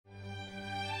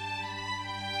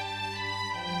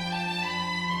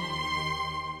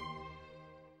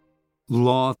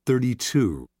Law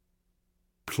 32.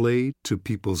 Play to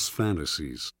people's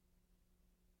fantasies.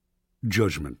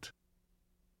 Judgment.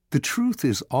 The truth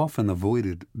is often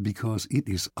avoided because it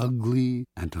is ugly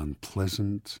and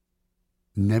unpleasant.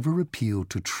 Never appeal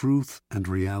to truth and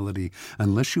reality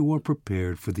unless you are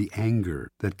prepared for the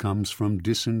anger that comes from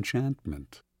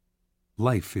disenchantment.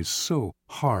 Life is so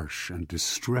harsh and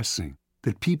distressing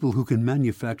that people who can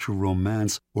manufacture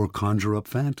romance or conjure up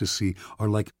fantasy are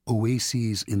like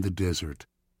oases in the desert.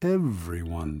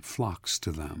 Everyone flocks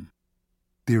to them.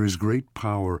 There is great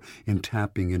power in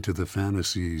tapping into the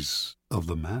fantasies of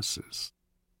the masses.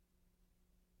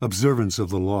 Observance of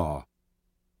the law.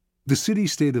 The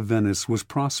city-state of Venice was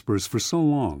prosperous for so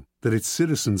long that its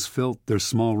citizens felt their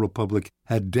small republic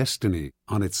had destiny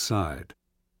on its side.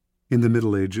 In the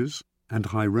Middle Ages and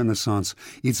High Renaissance,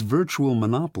 its virtual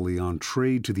monopoly on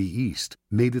trade to the East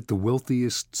made it the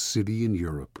wealthiest city in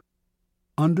Europe.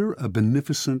 Under a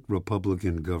beneficent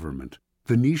republican government,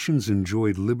 Venetians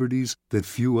enjoyed liberties that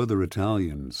few other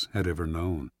Italians had ever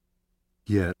known.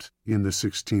 Yet, in the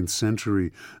 16th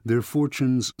century, their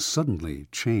fortunes suddenly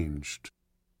changed.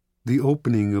 The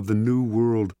opening of the New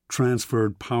World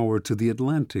transferred power to the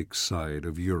Atlantic side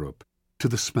of Europe, to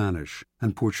the Spanish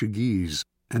and Portuguese,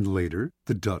 and later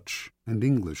the Dutch and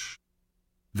English.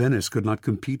 Venice could not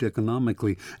compete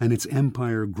economically, and its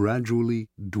empire gradually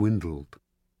dwindled.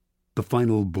 The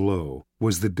final blow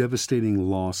was the devastating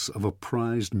loss of a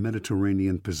prized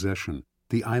Mediterranean possession,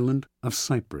 the island of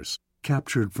Cyprus,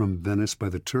 captured from Venice by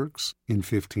the Turks in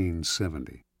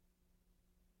 1570.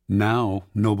 Now,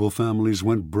 noble families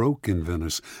went broke in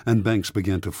Venice, and banks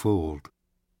began to fold.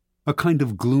 A kind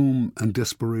of gloom and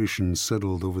desperation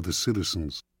settled over the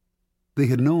citizens. They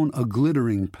had known a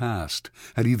glittering past,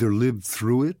 had either lived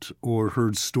through it or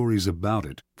heard stories about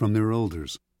it from their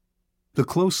elders. The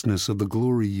closeness of the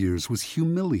glory years was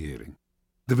humiliating.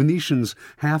 The Venetians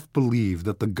half believed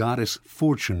that the goddess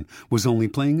Fortune was only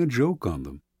playing a joke on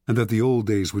them, and that the old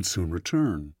days would soon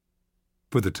return.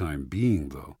 For the time being,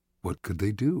 though, what could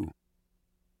they do?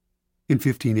 In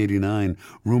 1589,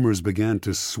 rumors began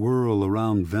to swirl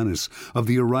around Venice of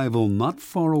the arrival not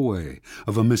far away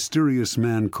of a mysterious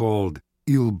man called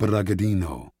Il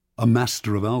Bragadino, a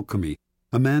master of alchemy,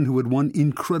 a man who had won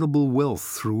incredible wealth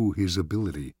through his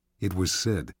ability, it was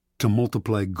said, to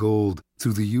multiply gold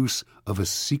through the use of a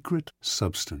secret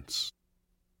substance.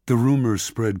 The rumors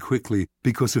spread quickly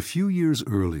because a few years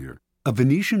earlier, a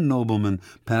Venetian nobleman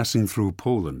passing through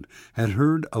Poland had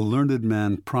heard a learned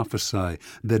man prophesy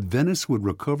that Venice would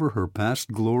recover her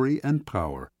past glory and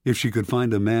power if she could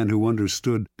find a man who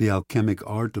understood the alchemic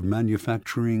art of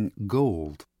manufacturing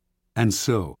gold. And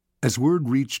so, as word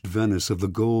reached Venice of the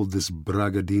gold this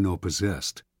Bragadino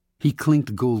possessed, he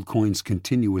clinked gold coins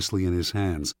continuously in his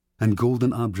hands, and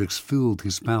golden objects filled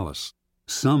his palace.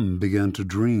 Some began to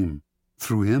dream.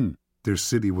 Through him, their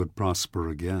city would prosper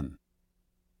again.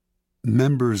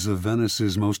 Members of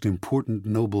Venice's most important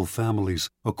noble families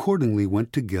accordingly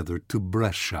went together to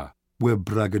Brescia, where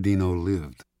Bragadino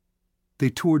lived.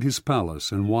 They toured his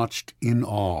palace and watched in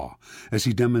awe as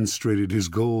he demonstrated his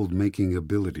gold-making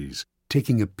abilities,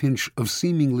 taking a pinch of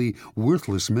seemingly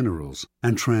worthless minerals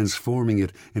and transforming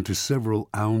it into several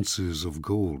ounces of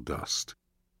gold dust.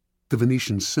 The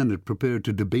Venetian Senate prepared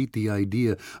to debate the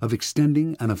idea of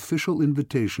extending an official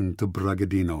invitation to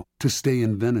Bragadino to stay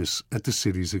in Venice at the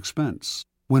city's expense,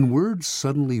 when word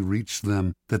suddenly reached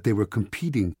them that they were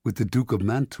competing with the Duke of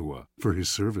Mantua for his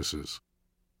services.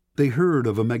 They heard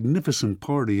of a magnificent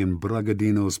party in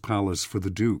Bragadino's palace for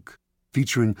the Duke,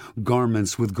 featuring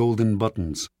garments with golden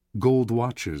buttons, gold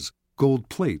watches, gold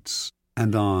plates,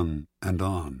 and on and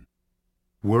on.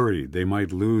 Worried they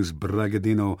might lose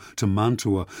Bragadino to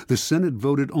Mantua, the Senate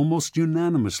voted almost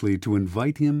unanimously to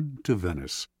invite him to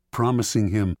Venice, promising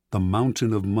him the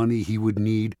mountain of money he would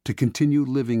need to continue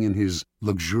living in his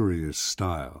luxurious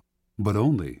style, but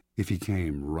only if he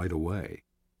came right away.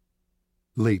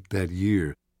 Late that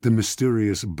year, the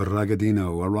mysterious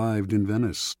Bragadino arrived in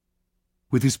Venice.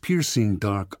 With his piercing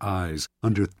dark eyes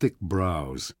under thick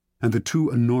brows, and the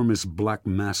two enormous black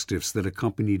mastiffs that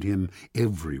accompanied him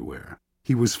everywhere,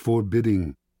 he was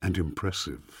forbidding and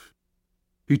impressive.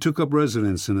 He took up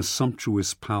residence in a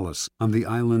sumptuous palace on the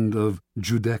island of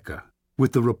Giudecca,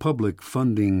 with the Republic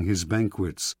funding his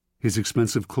banquets, his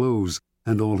expensive clothes,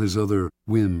 and all his other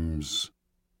whims.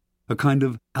 A kind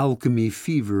of alchemy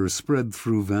fever spread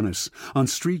through Venice. On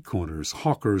street corners,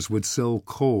 hawkers would sell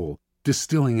coal,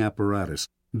 distilling apparatus,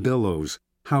 bellows,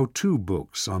 how-to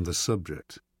books on the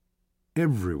subject.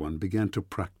 Everyone began to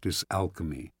practice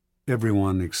alchemy.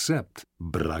 Everyone except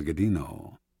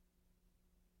Bragadino.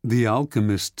 The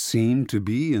alchemists seemed to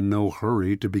be in no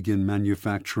hurry to begin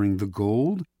manufacturing the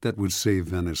gold that would save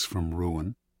Venice from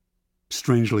ruin.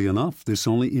 Strangely enough, this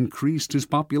only increased his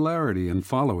popularity and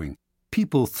following.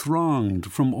 People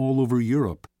thronged from all over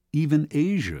Europe, even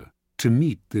Asia, to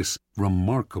meet this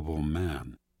remarkable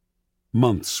man.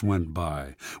 Months went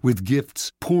by, with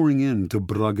gifts pouring in to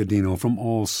Bragadino from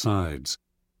all sides.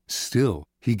 Still,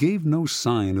 he gave no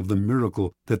sign of the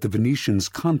miracle that the Venetians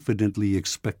confidently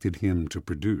expected him to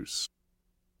produce.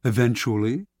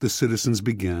 Eventually, the citizens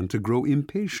began to grow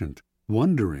impatient,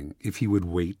 wondering if he would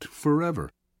wait forever.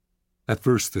 At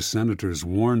first the senators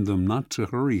warned them not to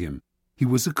hurry him. He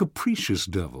was a capricious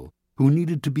devil who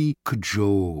needed to be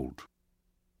cajoled.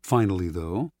 Finally,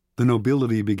 though, the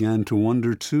nobility began to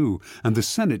wonder too, and the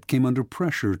Senate came under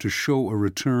pressure to show a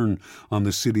return on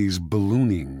the city's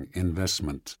ballooning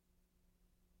investment.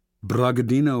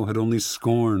 Bragadino had only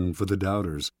scorn for the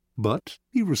doubters, but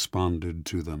he responded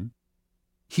to them.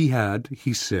 He had,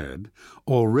 he said,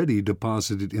 already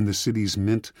deposited in the city's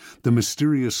mint the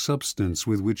mysterious substance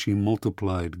with which he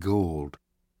multiplied gold.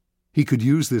 He could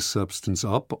use this substance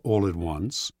up all at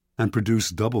once and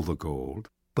produce double the gold,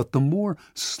 but the more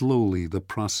slowly the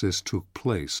process took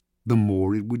place, the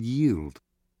more it would yield.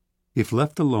 If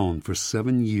left alone for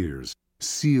 7 years,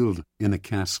 sealed in a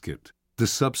casket, the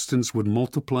substance would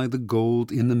multiply the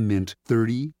gold in the mint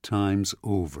 30 times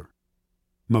over.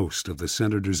 Most of the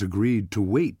senators agreed to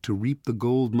wait to reap the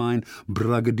gold mine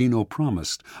Bragadino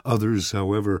promised. Others,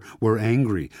 however, were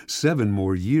angry. 7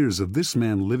 more years of this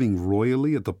man living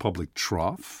royally at the public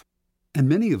trough? And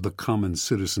many of the common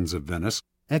citizens of Venice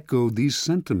echoed these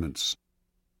sentiments.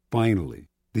 Finally,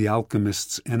 the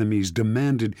alchemist's enemies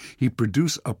demanded he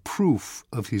produce a proof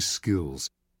of his skills,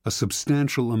 a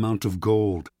substantial amount of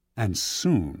gold, and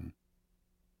soon.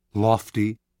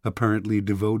 Lofty, apparently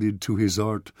devoted to his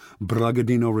art,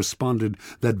 Bragadino responded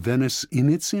that Venice, in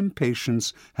its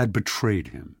impatience, had betrayed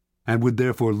him, and would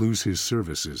therefore lose his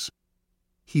services.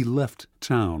 He left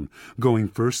town, going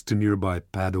first to nearby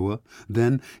Padua,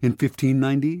 then, in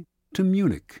 1590, to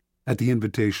Munich, at the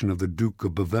invitation of the Duke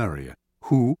of Bavaria,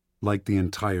 who, like the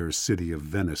entire city of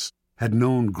Venice, had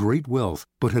known great wealth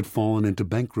but had fallen into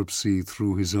bankruptcy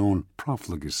through his own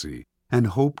profligacy, and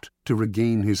hoped to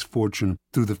regain his fortune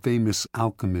through the famous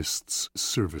alchemist's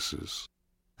services.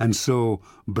 And so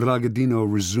Bragadino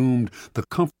resumed the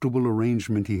comfortable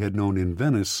arrangement he had known in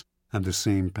Venice, and the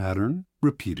same pattern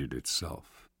repeated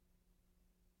itself.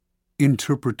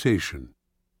 Interpretation.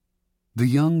 The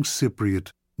young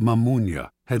Cypriot Mamugna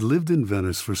had lived in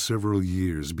Venice for several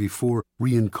years before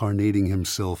reincarnating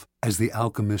himself as the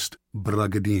alchemist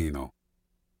Bragadino.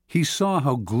 He saw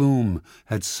how gloom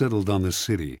had settled on the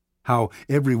city, how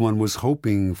everyone was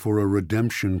hoping for a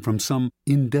redemption from some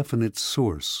indefinite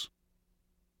source.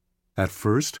 At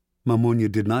first,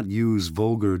 Mamugna did not use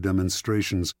vulgar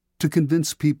demonstrations to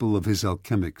convince people of his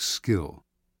alchemic skill.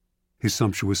 His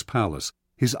sumptuous palace,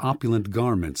 his opulent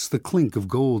garments, the clink of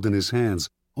gold in his hands,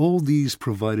 all these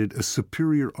provided a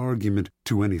superior argument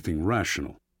to anything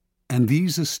rational, and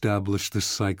these established the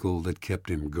cycle that kept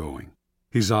him going.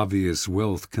 His obvious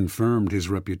wealth confirmed his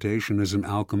reputation as an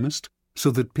alchemist, so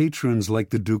that patrons like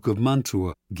the Duke of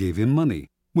Mantua gave him money,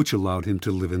 which allowed him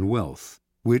to live in wealth,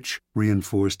 which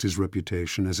reinforced his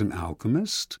reputation as an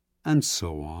alchemist, and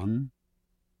so on.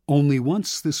 Only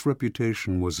once this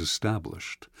reputation was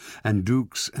established, and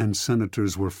dukes and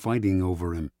senators were fighting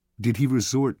over him, did he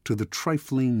resort to the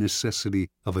trifling necessity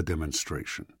of a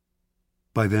demonstration.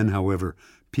 By then, however,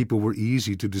 people were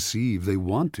easy to deceive. They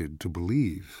wanted to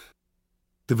believe.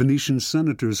 The Venetian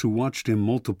senators who watched him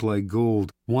multiply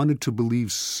gold wanted to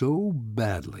believe so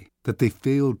badly that they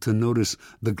failed to notice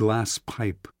the glass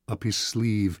pipe up his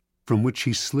sleeve from which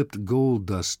he slipped gold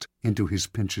dust into his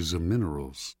pinches of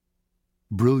minerals.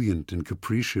 Brilliant and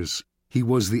capricious, he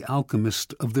was the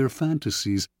alchemist of their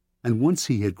fantasies, and once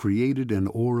he had created an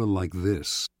aura like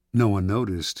this, no one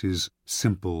noticed his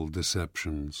simple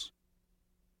deceptions.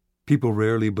 People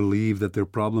rarely believe that their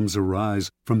problems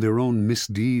arise from their own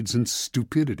misdeeds and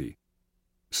stupidity.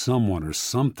 Someone or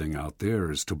something out there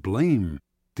is to blame,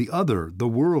 the other, the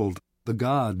world, the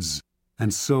gods,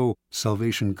 and so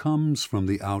salvation comes from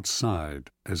the outside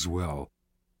as well.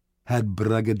 Had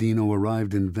Bragadino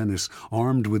arrived in Venice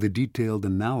armed with a detailed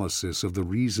analysis of the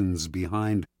reasons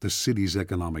behind the city's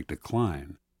economic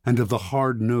decline, and of the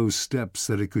hard-nosed steps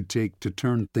that it could take to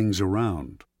turn things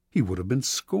around, he would have been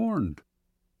scorned.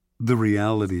 The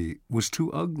reality was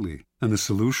too ugly, and the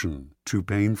solution too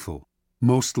painful,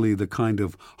 mostly the kind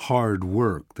of hard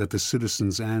work that the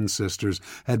citizens' ancestors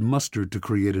had mustered to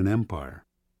create an empire.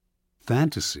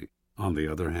 Fantasy, on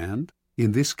the other hand,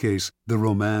 in this case the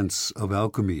romance of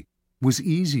alchemy, was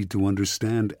easy to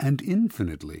understand and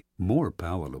infinitely more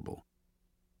palatable.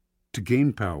 To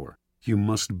gain power, you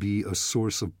must be a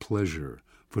source of pleasure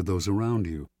for those around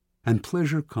you, and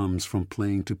pleasure comes from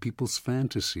playing to people's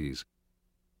fantasies.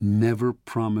 Never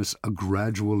promise a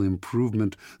gradual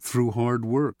improvement through hard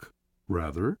work.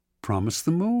 Rather, promise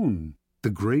the moon,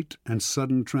 the great and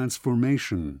sudden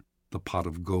transformation, the pot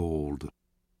of gold.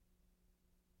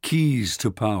 Keys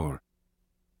to power.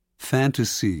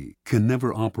 Fantasy can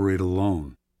never operate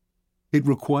alone. It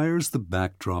requires the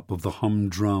backdrop of the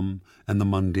humdrum and the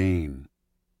mundane.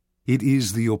 It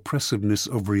is the oppressiveness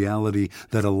of reality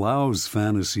that allows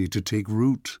fantasy to take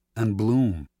root and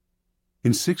bloom.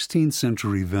 In 16th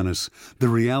century Venice, the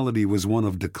reality was one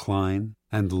of decline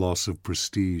and loss of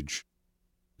prestige.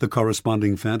 The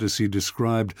corresponding fantasy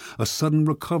described a sudden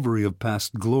recovery of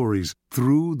past glories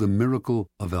through the miracle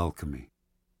of alchemy.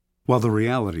 While the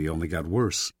reality only got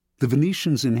worse, the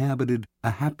Venetians inhabited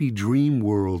a happy dream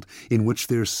world in which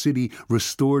their city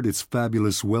restored its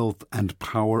fabulous wealth and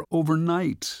power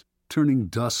overnight, turning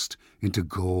dust into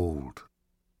gold.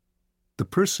 The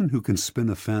person who can spin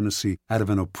a fantasy out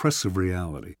of an oppressive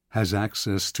reality has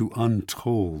access to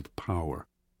untold power.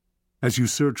 As you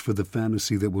search for the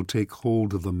fantasy that will take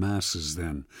hold of the masses,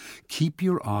 then, keep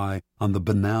your eye on the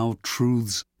banal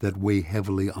truths that weigh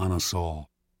heavily on us all.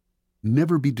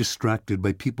 Never be distracted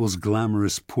by people's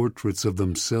glamorous portraits of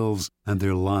themselves and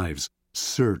their lives.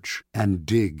 Search and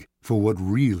dig for what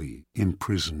really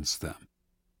imprisons them.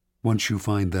 Once you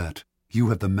find that, you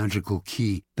have the magical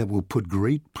key that will put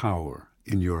great power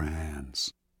in your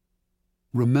hands.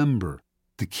 Remember,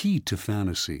 the key to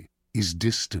fantasy is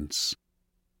distance.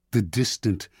 The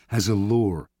distant has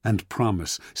allure and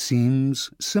promise,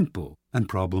 seems simple and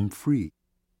problem-free.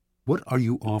 What are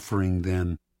you offering,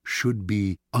 then, should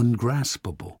be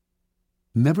ungraspable.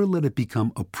 Never let it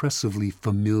become oppressively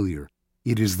familiar.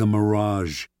 It is the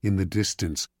mirage in the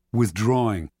distance,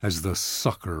 withdrawing as the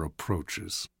sucker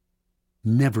approaches.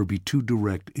 Never be too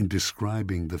direct in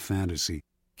describing the fantasy.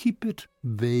 Keep it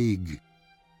vague.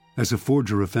 As a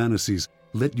forger of fantasies,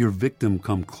 let your victim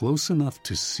come close enough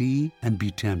to see and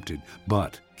be tempted,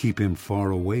 but keep him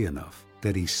far away enough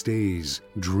that he stays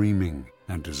dreaming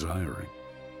and desiring.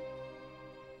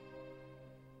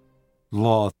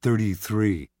 Law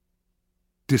 33.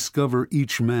 Discover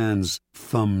each man's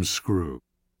thumbscrew.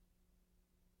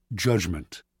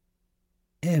 Judgment.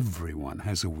 Everyone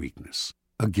has a weakness,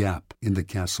 a gap in the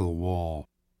castle wall.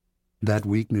 That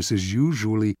weakness is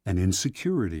usually an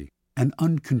insecurity, an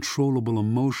uncontrollable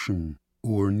emotion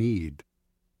or need.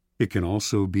 It can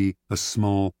also be a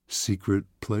small secret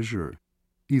pleasure.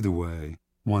 Either way,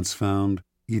 once found,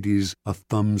 it is a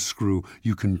thumbscrew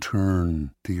you can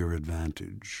turn to your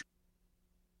advantage.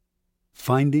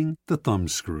 Finding the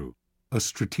thumbscrew, a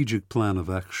strategic plan of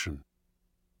action.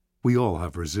 We all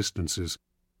have resistances.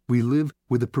 We live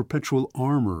with a perpetual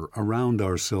armor around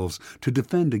ourselves to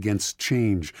defend against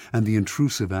change and the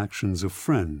intrusive actions of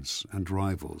friends and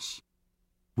rivals.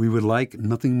 We would like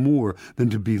nothing more than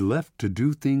to be left to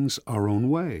do things our own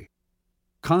way.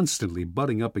 Constantly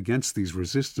butting up against these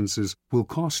resistances will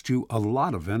cost you a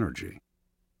lot of energy.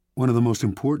 One of the most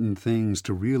important things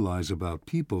to realize about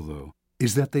people, though,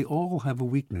 is that they all have a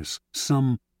weakness,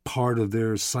 some part of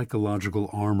their psychological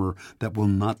armor that will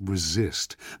not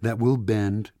resist, that will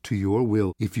bend to your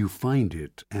will if you find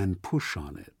it and push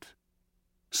on it.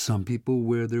 Some people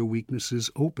wear their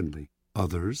weaknesses openly,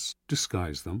 others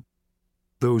disguise them.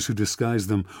 Those who disguise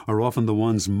them are often the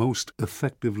ones most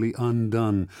effectively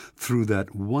undone through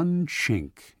that one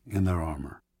chink in their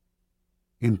armor.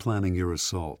 In planning your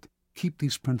assault, keep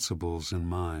these principles in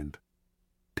mind.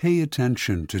 Pay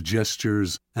attention to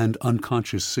gestures and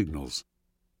unconscious signals.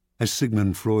 As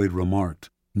Sigmund Freud remarked,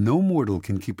 no mortal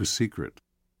can keep a secret.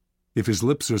 If his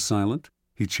lips are silent,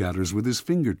 he chatters with his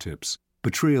fingertips.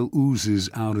 Betrayal oozes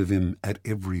out of him at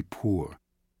every pore.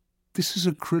 This is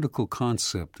a critical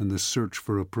concept in the search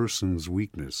for a person's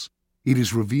weakness. It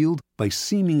is revealed by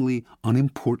seemingly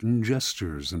unimportant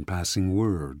gestures and passing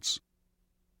words.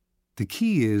 The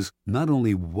key is not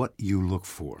only what you look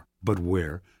for, but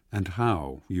where and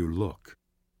how you look.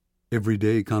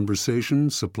 Everyday conversation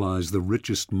supplies the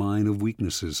richest mine of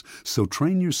weaknesses, so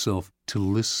train yourself to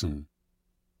listen.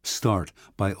 Start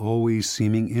by always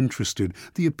seeming interested.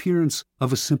 The appearance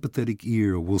of a sympathetic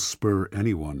ear will spur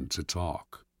anyone to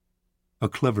talk. A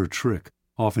clever trick,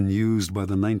 often used by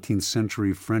the 19th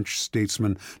century French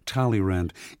statesman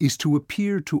Talleyrand, is to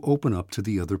appear to open up to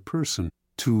the other person,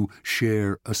 to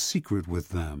share a secret with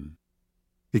them.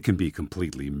 It can be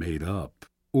completely made up,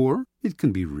 or it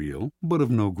can be real, but of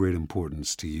no great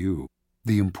importance to you.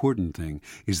 The important thing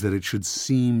is that it should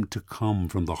seem to come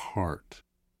from the heart.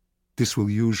 This will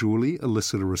usually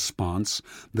elicit a response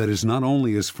that is not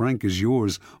only as frank as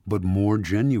yours, but more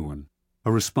genuine,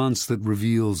 a response that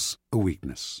reveals a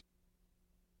weakness.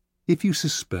 If you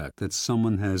suspect that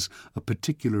someone has a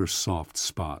particular soft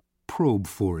spot, probe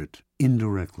for it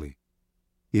indirectly.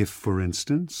 If, for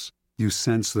instance, you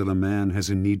sense that a man has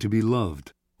a need to be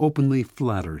loved, openly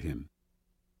flatter him.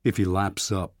 If he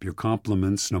laps up your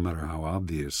compliments, no matter how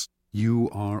obvious, you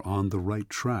are on the right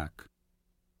track.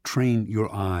 Train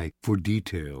your eye for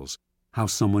details, how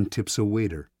someone tips a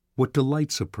waiter, what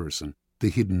delights a person, the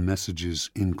hidden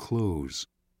messages in clothes.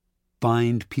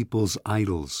 Find people's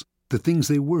idols, the things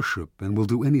they worship and will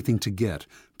do anything to get.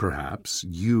 Perhaps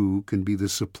you can be the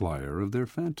supplier of their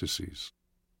fantasies.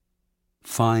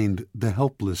 Find the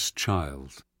helpless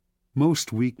child.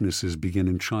 Most weaknesses begin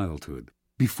in childhood,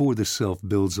 before the self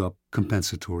builds up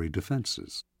compensatory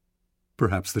defenses.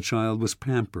 Perhaps the child was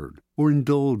pampered or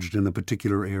indulged in a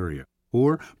particular area,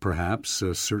 or perhaps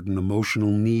a certain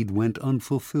emotional need went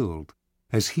unfulfilled.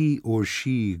 As he or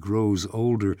she grows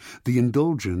older, the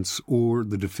indulgence or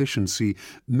the deficiency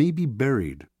may be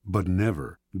buried, but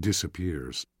never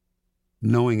disappears.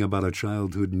 Knowing about a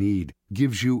childhood need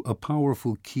gives you a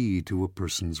powerful key to a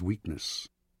person's weakness.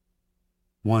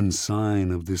 One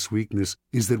sign of this weakness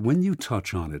is that when you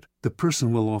touch on it, the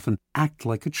person will often act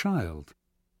like a child.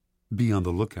 Be on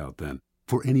the lookout, then,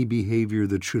 for any behavior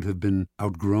that should have been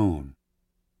outgrown.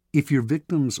 If your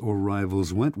victims or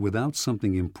rivals went without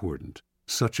something important,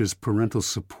 such as parental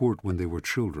support when they were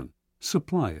children,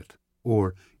 supply it,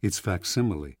 or its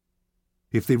facsimile.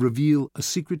 If they reveal a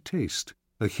secret taste,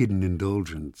 a hidden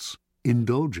indulgence,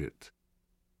 indulge it.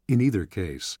 In either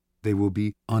case, they will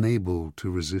be unable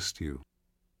to resist you.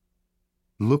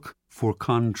 Look for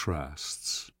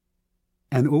contrasts.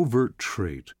 An overt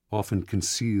trait often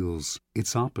conceals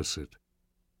its opposite.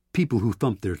 People who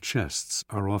thump their chests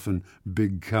are often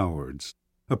big cowards.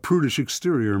 A prudish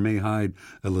exterior may hide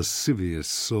a lascivious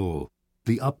soul.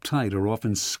 The uptight are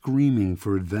often screaming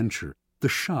for adventure. The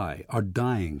shy are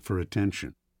dying for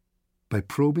attention. By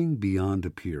probing beyond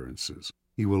appearances,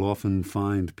 you will often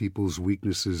find people's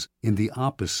weaknesses in the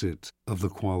opposite of the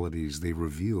qualities they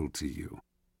reveal to you.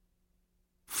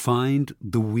 Find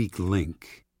the weak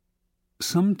link.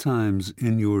 Sometimes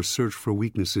in your search for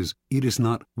weaknesses, it is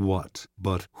not what,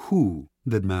 but who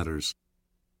that matters.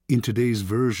 In today's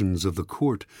versions of the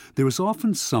court, there is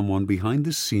often someone behind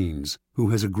the scenes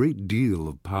who has a great deal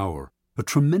of power, a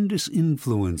tremendous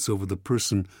influence over the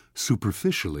person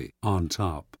superficially on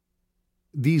top.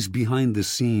 These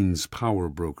behind-the-scenes power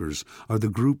brokers are the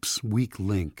group's weak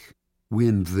link.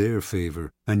 Win their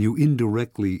favor, and you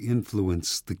indirectly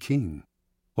influence the king.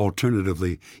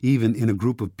 Alternatively, even in a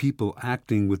group of people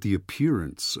acting with the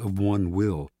appearance of one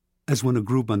will, as when a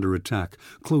group under attack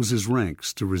closes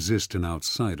ranks to resist an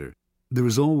outsider, there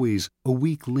is always a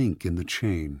weak link in the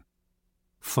chain.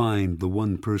 Find the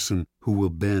one person who will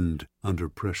bend under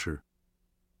pressure.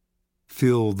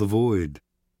 Fill the void.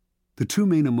 The two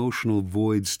main emotional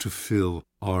voids to fill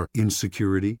are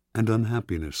insecurity and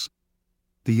unhappiness.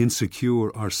 The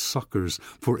insecure are suckers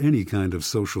for any kind of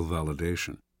social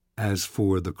validation. As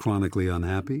for the chronically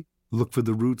unhappy, look for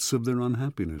the roots of their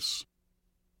unhappiness.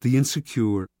 The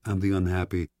insecure and the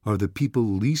unhappy are the people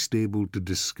least able to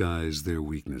disguise their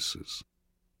weaknesses.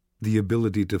 The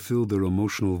ability to fill their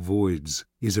emotional voids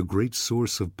is a great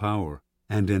source of power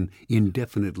and an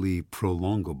indefinitely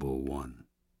prolongable one.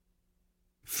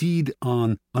 Feed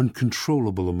on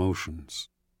uncontrollable emotions.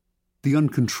 The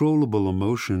uncontrollable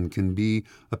emotion can be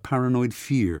a paranoid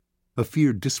fear, a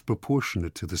fear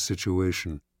disproportionate to the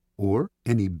situation, or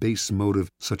any base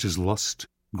motive such as lust,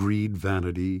 greed,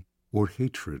 vanity, or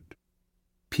hatred.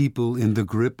 People in the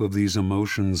grip of these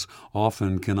emotions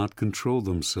often cannot control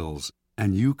themselves,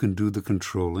 and you can do the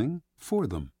controlling for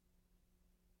them.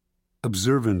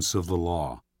 Observance of the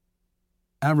law.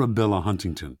 Arabella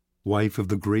Huntington, wife of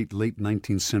the great late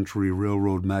 19th century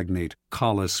railroad magnate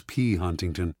Collis P.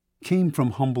 Huntington, came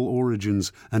from humble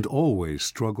origins and always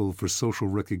struggled for social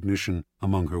recognition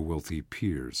among her wealthy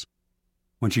peers.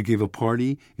 When she gave a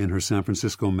party in her San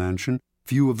Francisco mansion,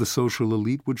 few of the social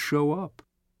elite would show up.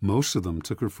 Most of them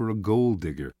took her for a gold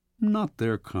digger, not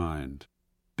their kind.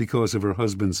 Because of her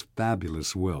husband's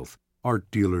fabulous wealth, art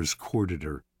dealers courted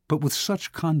her, but with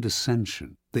such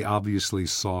condescension, they obviously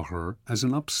saw her as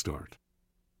an upstart.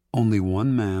 Only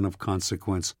one man of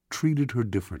consequence treated her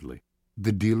differently,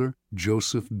 the dealer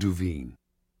Joseph Duveen.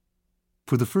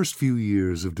 For the first few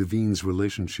years of Duveen's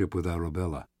relationship with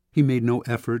Arabella, he made no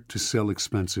effort to sell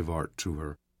expensive art to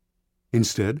her.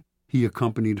 Instead, he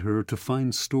accompanied her to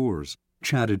fine stores,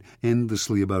 chatted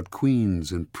endlessly about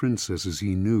queens and princesses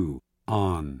he knew,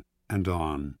 on and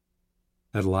on.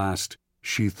 At last,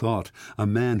 she thought, a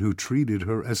man who treated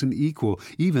her as an equal,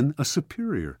 even a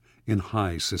superior, in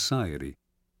high society.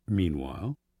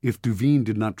 Meanwhile, if Duveen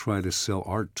did not try to sell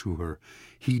art to her,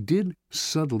 he did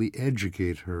subtly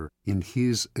educate her in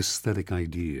his aesthetic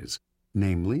ideas,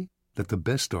 namely, that the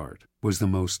best art was the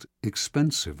most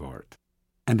expensive art.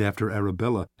 And after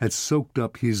Arabella had soaked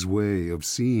up his way of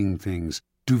seeing things,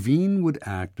 Duveen would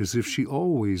act as if she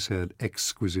always had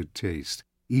exquisite taste,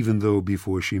 even though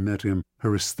before she met him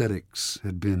her aesthetics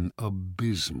had been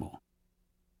abysmal.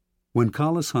 When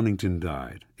Collis Huntington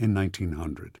died in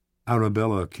 1900,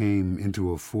 Arabella came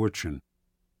into a fortune.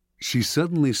 She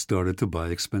suddenly started to buy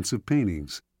expensive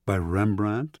paintings, by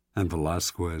Rembrandt and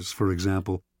Velázquez, for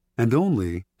example, and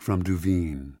only from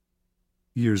Duveen.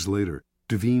 Years later,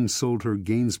 Duveen sold her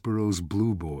Gainsborough's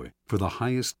Blue Boy for the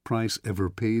highest price ever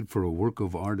paid for a work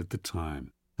of art at the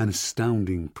time, an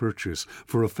astounding purchase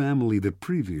for a family that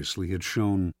previously had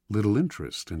shown little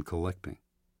interest in collecting.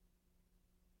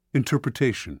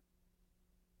 Interpretation.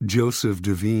 Joseph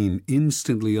Duveen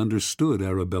instantly understood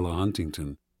Arabella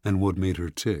Huntington and what made her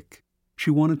tick. She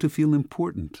wanted to feel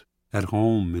important, at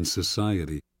home in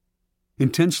society.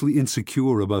 Intensely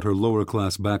insecure about her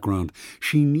lower-class background,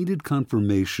 she needed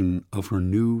confirmation of her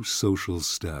new social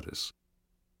status.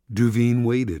 Duveen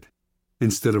waited.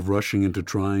 Instead of rushing into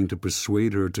trying to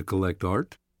persuade her to collect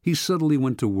art, he subtly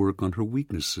went to work on her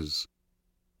weaknesses.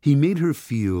 He made her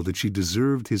feel that she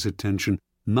deserved his attention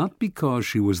not because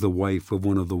she was the wife of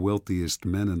one of the wealthiest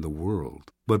men in the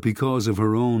world, but because of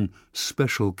her own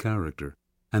special character,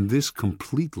 and this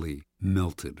completely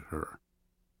melted her.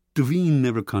 Duveen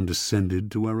never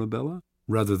condescended to Arabella.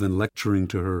 Rather than lecturing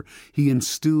to her, he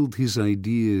instilled his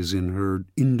ideas in her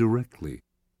indirectly.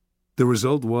 The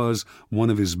result was one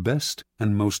of his best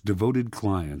and most devoted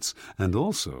clients, and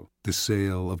also the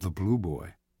sale of the Blue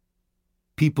Boy.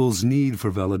 People's need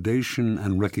for validation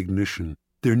and recognition,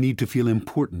 their need to feel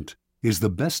important, is the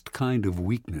best kind of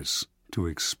weakness to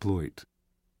exploit.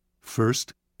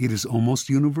 First, it is almost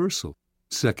universal.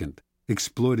 Second,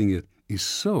 exploiting it is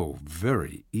so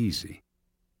very easy.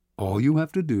 All you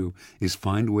have to do is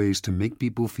find ways to make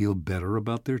people feel better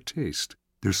about their taste,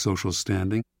 their social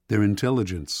standing, their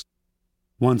intelligence.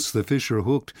 Once the fish are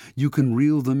hooked, you can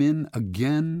reel them in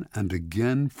again and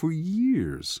again for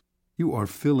years. You are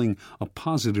filling a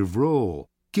positive role,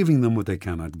 giving them what they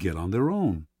cannot get on their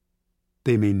own.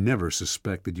 They may never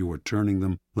suspect that you are turning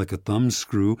them like a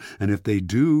thumbscrew, and if they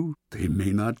do, they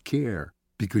may not care,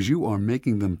 because you are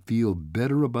making them feel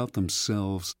better about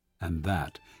themselves, and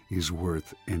that is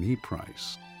worth any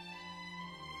price.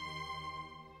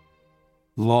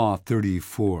 Law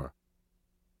 34.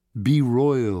 Be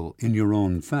royal in your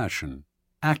own fashion.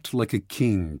 Act like a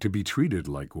king to be treated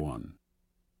like one.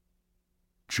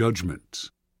 Judgment.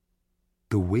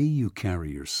 The way you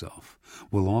carry yourself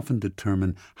will often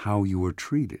determine how you are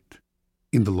treated.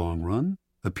 In the long run,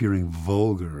 appearing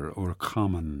vulgar or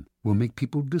common will make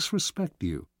people disrespect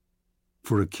you.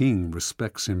 For a king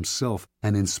respects himself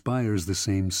and inspires the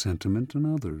same sentiment in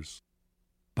others.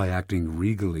 By acting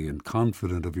regally and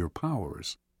confident of your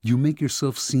powers, you make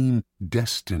yourself seem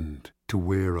destined to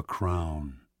wear a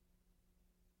crown.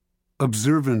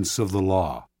 Observance of the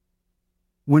law.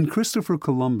 When Christopher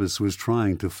Columbus was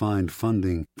trying to find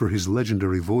funding for his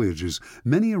legendary voyages,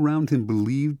 many around him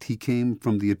believed he came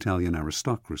from the Italian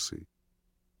aristocracy.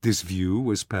 This view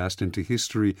was passed into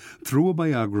history through a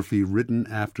biography written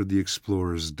after the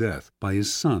explorer's death by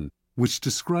his son, which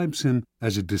describes him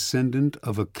as a descendant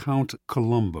of a Count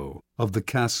Colombo of the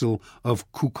castle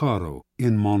of Cuccaro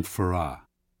in Montferrat.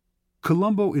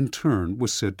 Colombo, in turn,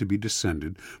 was said to be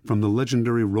descended from the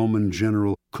legendary Roman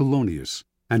general Colonius,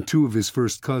 and two of his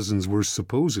first cousins were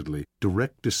supposedly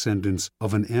direct descendants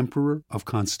of an emperor of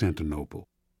Constantinople.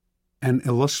 An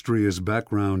illustrious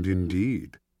background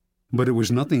indeed. But it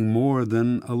was nothing more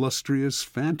than illustrious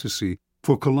fantasy,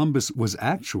 for Columbus was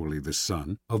actually the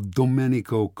son of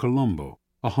Domenico Colombo,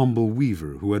 a humble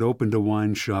weaver who had opened a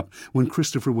wine shop when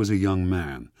Christopher was a young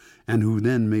man, and who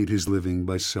then made his living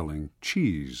by selling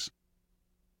cheese.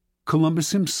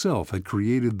 Columbus himself had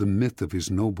created the myth of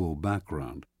his noble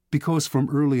background, because from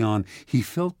early on he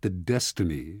felt that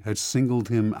destiny had singled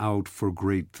him out for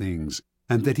great things,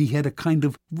 and that he had a kind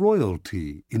of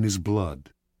royalty in his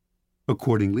blood.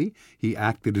 Accordingly, he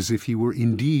acted as if he were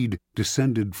indeed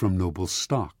descended from noble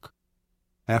stock.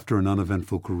 After an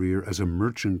uneventful career as a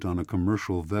merchant on a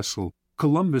commercial vessel,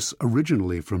 Columbus,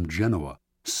 originally from Genoa,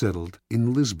 settled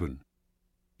in Lisbon.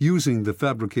 Using the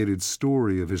fabricated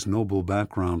story of his noble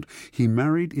background, he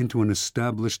married into an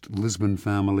established Lisbon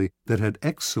family that had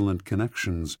excellent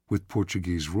connections with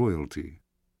Portuguese royalty.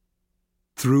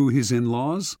 Through his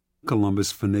in-laws,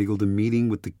 Columbus finagled a meeting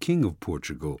with the King of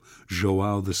Portugal,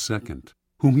 João II,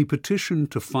 whom he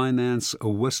petitioned to finance a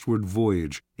westward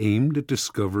voyage aimed at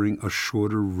discovering a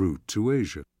shorter route to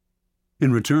Asia.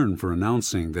 In return for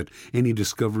announcing that any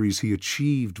discoveries he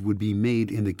achieved would be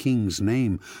made in the king's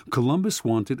name, Columbus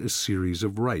wanted a series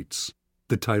of rights: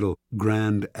 the title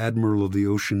Grand Admiral of the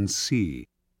Ocean Sea,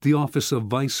 the office of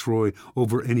Viceroy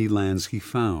over any lands he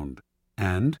found,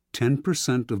 and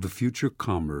 10% of the future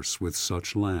commerce with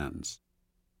such lands.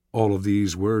 All of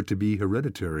these were to be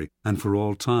hereditary and for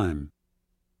all time.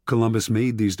 Columbus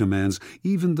made these demands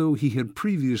even though he had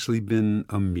previously been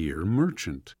a mere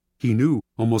merchant. He knew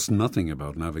almost nothing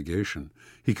about navigation.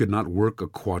 He could not work a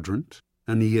quadrant,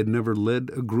 and he had never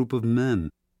led a group of men.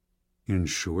 In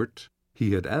short,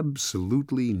 he had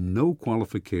absolutely no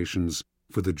qualifications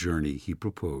for the journey he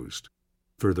proposed.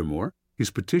 Furthermore, his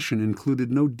petition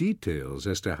included no details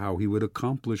as to how he would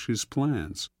accomplish his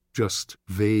plans, just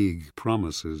vague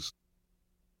promises.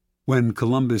 When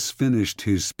Columbus finished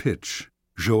his pitch,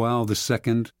 João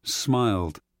II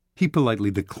smiled. He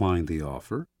politely declined the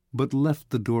offer, but left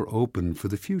the door open for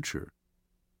the future.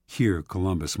 Here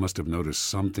Columbus must have noticed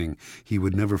something he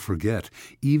would never forget.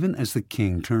 Even as the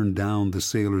king turned down the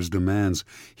sailors' demands,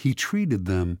 he treated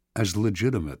them as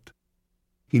legitimate.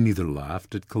 He neither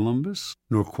laughed at Columbus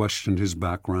nor questioned his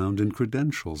background and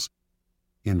credentials.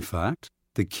 In fact,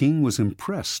 the king was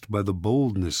impressed by the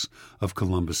boldness of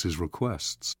Columbus's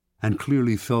requests, and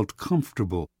clearly felt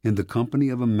comfortable in the company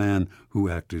of a man who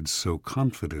acted so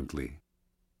confidently.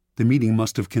 The meeting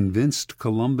must have convinced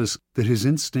Columbus that his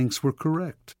instincts were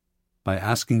correct. By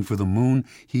asking for the moon,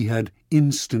 he had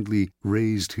instantly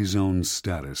raised his own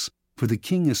status, for the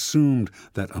king assumed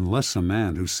that unless a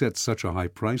man who set such a high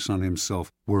price on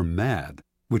himself were mad,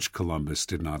 which Columbus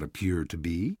did not appear to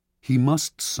be, he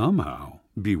must somehow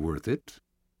be worth it.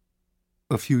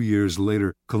 A few years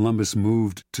later, Columbus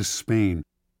moved to Spain.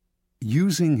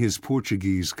 Using his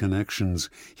Portuguese connections,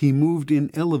 he moved in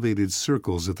elevated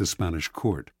circles at the Spanish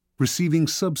court, receiving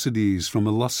subsidies from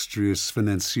illustrious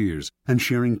financiers and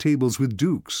sharing tables with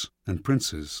dukes and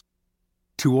princes.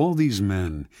 To all these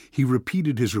men, he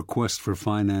repeated his request for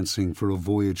financing for a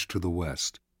voyage to the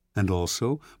West, and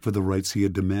also for the rights he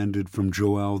had demanded from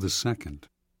João II.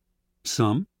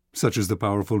 Some, such as the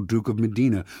powerful Duke of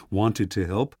Medina, wanted to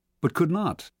help, but could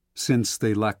not, since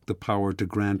they lacked the power to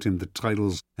grant him the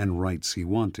titles and rights he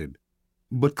wanted.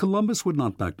 But Columbus would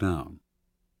not back down.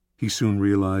 He soon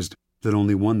realized that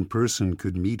only one person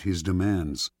could meet his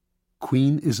demands: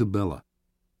 Queen Isabella.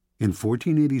 In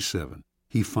 1487,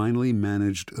 he finally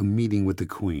managed a meeting with the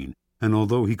Queen, and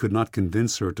although he could not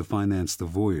convince her to finance the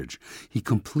voyage, he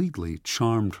completely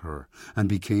charmed her and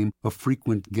became a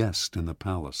frequent guest in the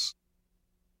palace.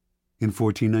 In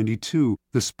 1492,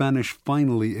 the Spanish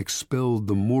finally expelled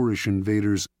the Moorish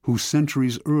invaders who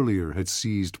centuries earlier had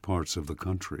seized parts of the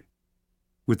country.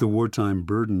 With the wartime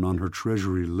burden on her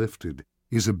treasury lifted,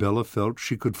 Isabella felt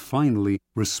she could finally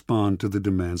respond to the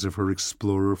demands of her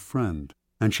explorer friend,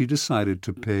 and she decided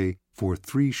to pay for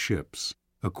 3 ships,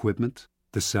 equipment,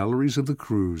 the salaries of the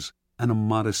crews, and a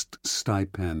modest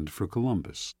stipend for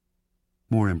Columbus.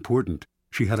 More important,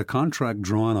 she had a contract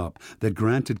drawn up that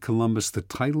granted Columbus the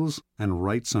titles and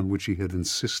rights on which he had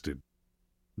insisted.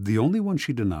 The only one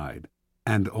she denied,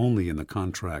 and only in the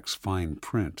contract's fine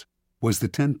print, was the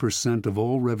 10% of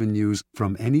all revenues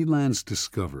from any lands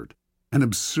discovered, an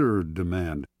absurd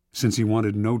demand, since he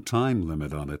wanted no time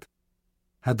limit on it.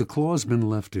 Had the clause been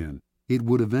left in, it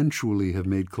would eventually have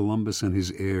made Columbus and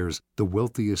his heirs the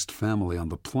wealthiest family on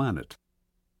the planet.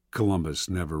 Columbus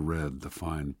never read the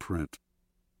fine print.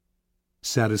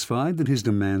 Satisfied that his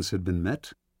demands had been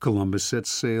met, Columbus set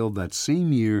sail that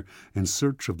same year in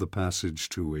search of the passage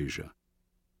to Asia.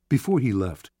 Before he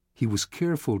left, he was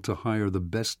careful to hire the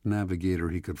best navigator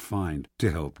he could find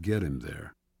to help get him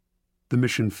there. The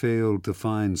mission failed to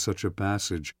find such a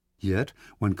passage, yet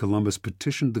when Columbus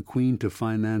petitioned the Queen to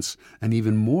finance an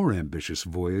even more ambitious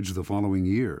voyage the following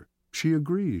year, she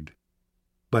agreed.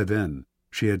 By then,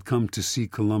 she had come to see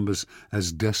Columbus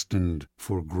as destined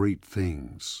for great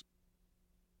things.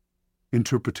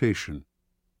 Interpretation.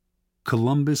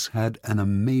 Columbus had an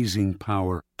amazing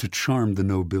power to charm the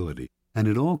nobility, and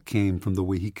it all came from the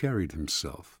way he carried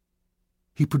himself.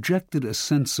 He projected a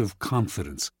sense of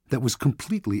confidence that was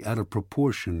completely out of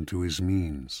proportion to his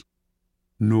means.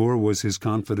 Nor was his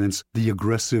confidence the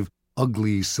aggressive,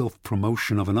 ugly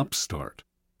self-promotion of an upstart.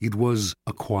 It was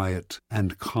a quiet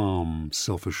and calm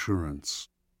self-assurance.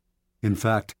 In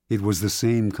fact, it was the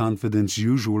same confidence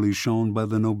usually shown by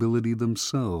the nobility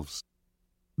themselves.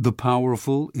 The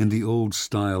powerful in the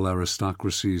old-style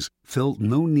aristocracies felt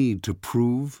no need to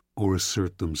prove or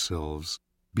assert themselves.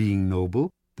 Being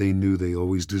noble, they knew they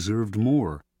always deserved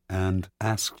more and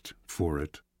asked for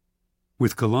it.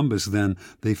 With Columbus, then,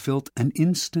 they felt an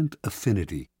instant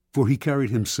affinity, for he carried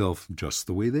himself just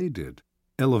the way they did,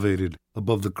 elevated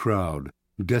above the crowd,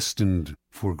 destined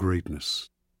for greatness.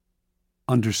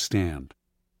 Understand,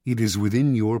 it is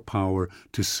within your power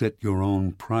to set your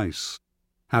own price.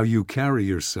 How you carry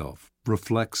yourself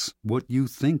reflects what you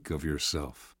think of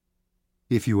yourself.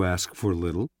 If you ask for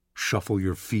little, shuffle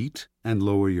your feet, and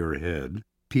lower your head,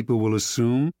 people will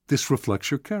assume this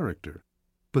reflects your character.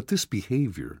 But this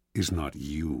behavior is not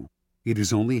you. It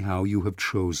is only how you have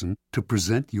chosen to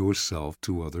present yourself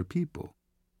to other people.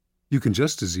 You can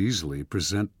just as easily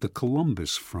present the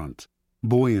Columbus front,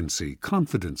 buoyancy,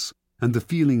 confidence, and the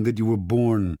feeling that you were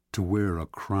born to wear a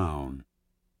crown.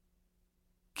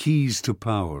 Keys to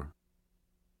power.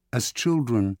 As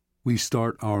children, we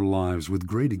start our lives with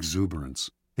great exuberance,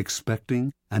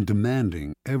 expecting and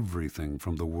demanding everything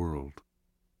from the world.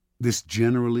 This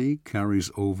generally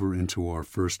carries over into our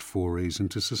first forays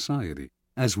into society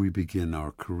as we begin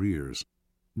our careers.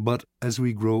 But as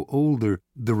we grow older,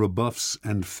 the rebuffs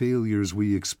and failures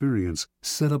we experience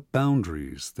set up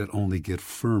boundaries that only get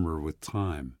firmer with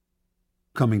time.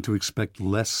 Coming to expect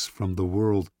less from the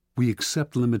world, we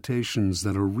accept limitations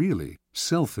that are really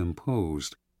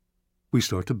self-imposed. We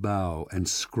start to bow and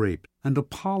scrape and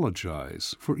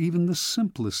apologize for even the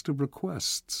simplest of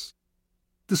requests.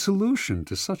 The solution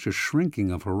to such a shrinking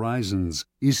of horizons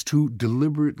is to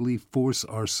deliberately force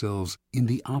ourselves in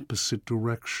the opposite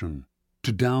direction,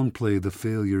 to downplay the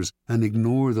failures and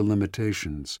ignore the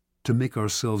limitations, to make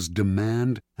ourselves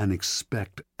demand and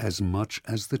expect as much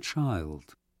as the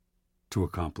child. To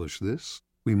accomplish this,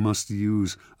 we must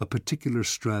use a particular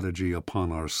strategy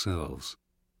upon ourselves.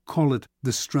 Call it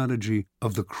the strategy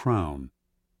of the crown.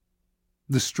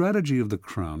 The strategy of the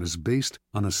crown is based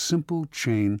on a simple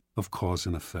chain of cause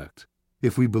and effect.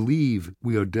 If we believe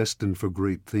we are destined for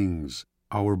great things,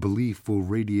 our belief will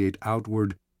radiate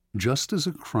outward just as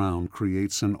a crown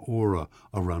creates an aura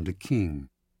around a king.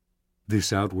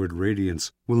 This outward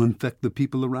radiance will infect the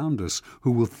people around us,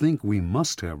 who will think we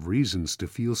must have reasons to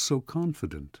feel so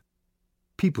confident.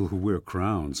 People who wear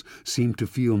crowns seem to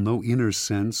feel no inner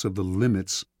sense of the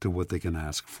limits to what they can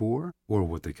ask for or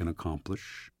what they can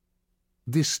accomplish.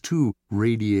 This, too,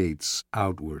 radiates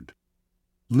outward.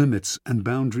 Limits and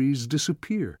boundaries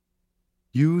disappear.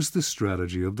 Use the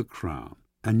strategy of the crown,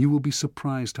 and you will be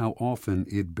surprised how often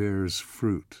it bears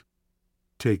fruit.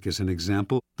 Take as an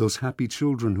example those happy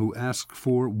children who ask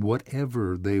for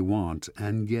whatever they want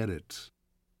and get it.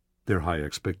 Their high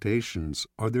expectations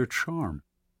are their charm.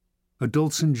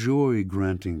 Adults enjoy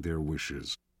granting their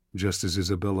wishes, just as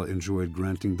Isabella enjoyed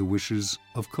granting the wishes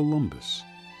of Columbus.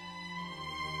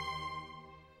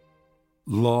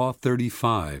 Law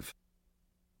 35.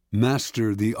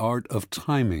 Master the art of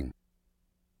timing.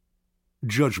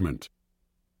 Judgment.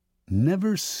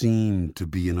 Never seem to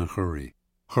be in a hurry.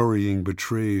 Hurrying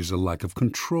betrays a lack of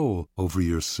control over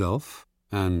yourself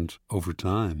and over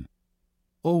time.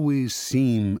 Always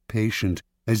seem patient,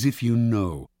 as if you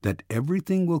know that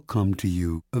everything will come to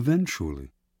you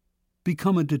eventually.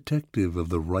 Become a detective of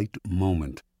the right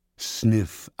moment.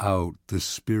 Sniff out the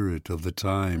spirit of the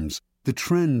times, the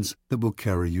trends that will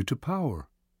carry you to power.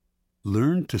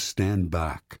 Learn to stand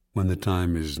back when the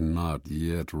time is not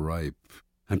yet ripe,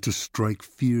 and to strike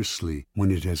fiercely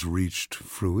when it has reached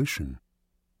fruition.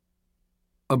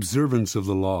 Observance of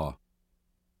the law.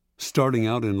 Starting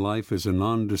out in life as a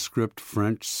nondescript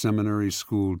French seminary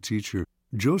school teacher,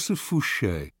 Joseph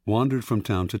Fouché wandered from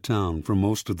town to town for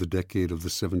most of the decade of the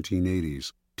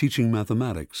 1780s, teaching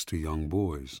mathematics to young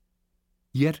boys.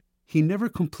 Yet he never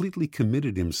completely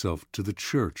committed himself to the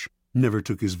church, never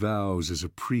took his vows as a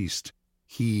priest.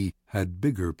 He had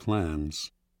bigger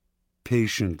plans.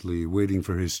 Patiently waiting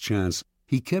for his chance,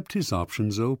 he kept his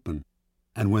options open.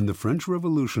 And when the French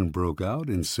Revolution broke out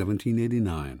in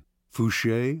 1789,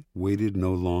 Fouché waited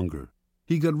no longer.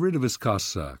 He got rid of his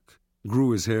cassock,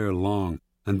 grew his hair long,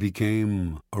 and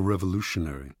became a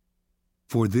revolutionary.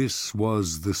 For this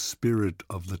was the spirit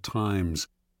of the times.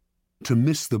 To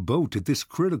miss the boat at this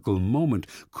critical moment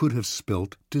could have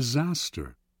spelt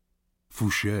disaster.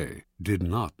 Fouché did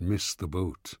not miss the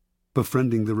boat.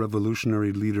 Befriending the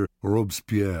revolutionary leader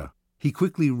Robespierre, he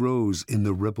quickly rose in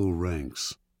the rebel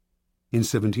ranks. In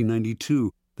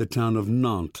 1792, the town of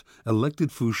Nantes elected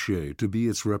Fouché to be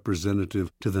its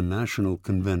representative to the National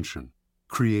Convention,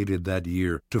 created that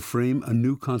year to frame a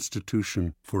new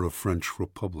constitution for a French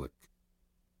republic.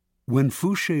 When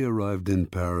Fouché arrived in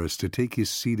Paris to take his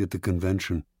seat at the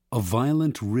convention, a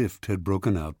violent rift had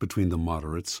broken out between the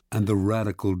moderates and the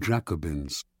radical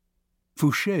Jacobins.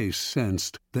 Fouché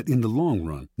sensed that in the long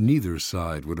run, neither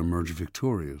side would emerge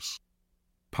victorious.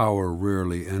 Power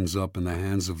rarely ends up in the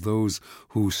hands of those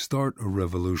who start a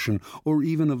revolution or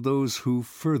even of those who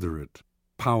further it.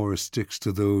 Power sticks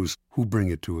to those who bring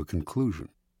it to a conclusion.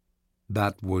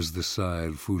 That was the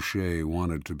side Fouché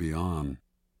wanted to be on.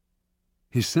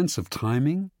 His sense of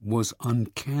timing was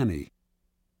uncanny.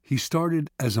 He started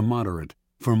as a moderate,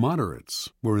 for moderates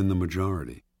were in the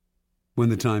majority. When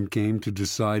the time came to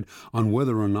decide on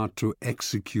whether or not to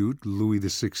execute Louis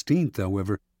XVI,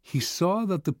 however, he saw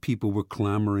that the people were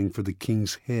clamoring for the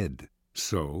king's head,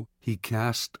 so he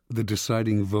cast the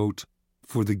deciding vote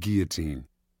for the guillotine.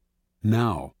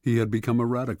 Now he had become a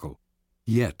radical.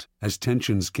 Yet, as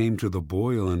tensions came to the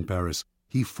boil in Paris,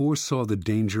 he foresaw the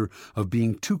danger of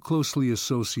being too closely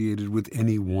associated with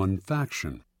any one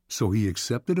faction, so he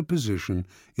accepted a position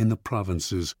in the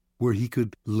provinces where he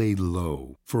could lay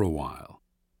low for a while.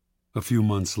 A few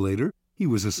months later, he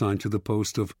was assigned to the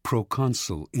post of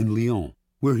proconsul in Lyon,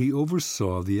 where he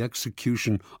oversaw the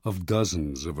execution of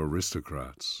dozens of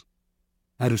aristocrats.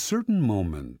 At a certain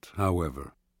moment,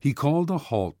 however, he called a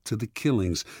halt to the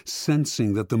killings,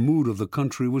 sensing that the mood of the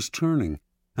country was turning,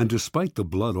 and despite the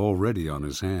blood already on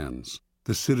his hands,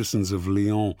 the citizens of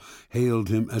Lyon hailed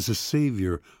him as a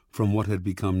savior from what had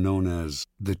become known as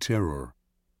the Terror.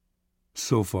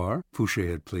 So far, Fouché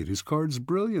had played his cards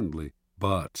brilliantly,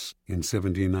 but in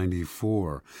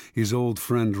 1794, his old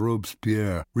friend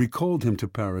Robespierre recalled him to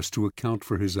Paris to account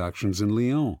for his actions in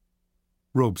Lyon.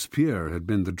 Robespierre had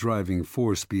been the driving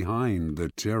force behind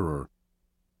the Terror.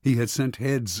 He had sent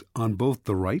heads on both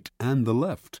the right and the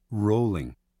left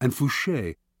rolling, and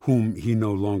Fouché, whom he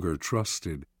no longer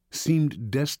trusted, seemed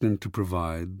destined to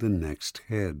provide the next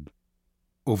head.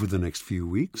 Over the next few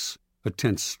weeks, a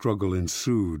tense struggle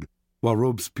ensued, while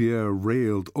Robespierre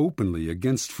railed openly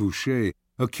against Fouché,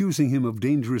 accusing him of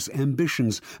dangerous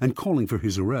ambitions and calling for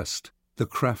his arrest. The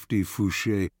crafty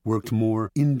Fouché worked more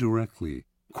indirectly,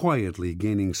 quietly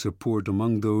gaining support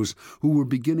among those who were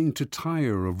beginning to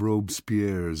tire of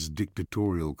Robespierre's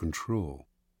dictatorial control.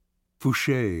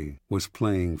 Fouché was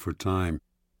playing for time.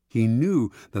 He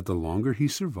knew that the longer he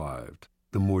survived,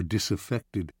 the more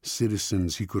disaffected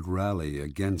citizens he could rally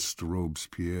against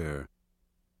Robespierre.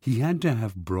 He had to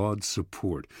have broad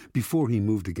support before he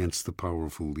moved against the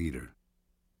powerful leader.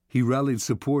 He rallied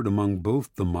support among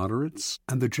both the moderates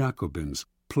and the Jacobins,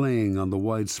 playing on the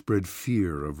widespread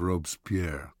fear of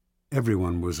Robespierre.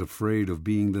 Everyone was afraid of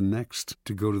being the next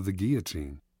to go to the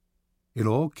guillotine. It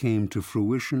all came to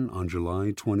fruition on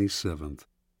July 27th.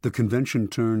 The convention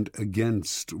turned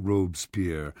against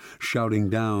Robespierre, shouting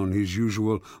down his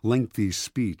usual lengthy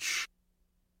speech.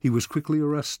 He was quickly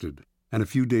arrested, and a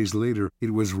few days later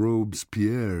it was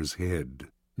Robespierre's head,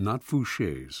 not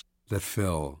Fouché's, that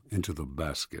fell into the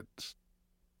basket.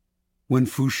 When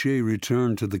Fouché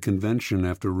returned to the convention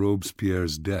after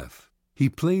Robespierre's death, he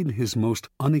played his most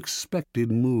unexpected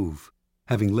move.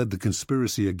 Having led the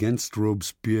conspiracy against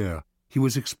Robespierre, he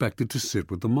was expected to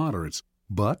sit with the moderates,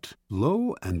 but,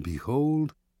 lo and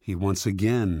behold, he once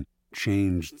again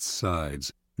changed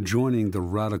sides, joining the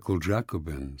radical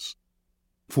Jacobins.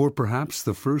 For perhaps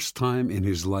the first time in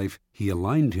his life, he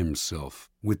aligned himself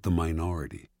with the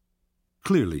minority.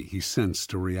 Clearly, he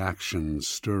sensed a reaction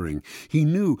stirring. He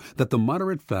knew that the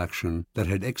moderate faction that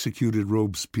had executed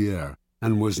Robespierre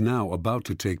and was now about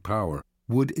to take power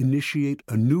would initiate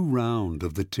a new round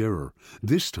of the Terror,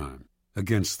 this time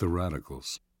against the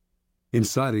radicals. In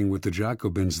siding with the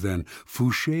Jacobins, then,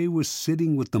 Fouché was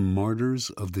sitting with the martyrs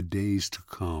of the days to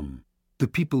come, the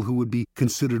people who would be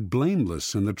considered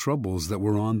blameless in the troubles that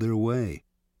were on their way.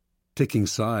 Taking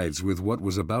sides with what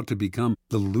was about to become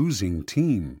the losing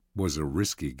team was a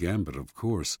risky gambit, of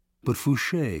course, but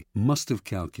Fouché must have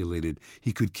calculated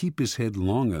he could keep his head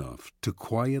long enough to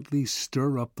quietly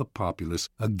stir up the populace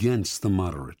against the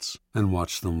moderates and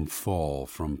watch them fall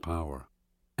from power.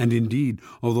 And indeed,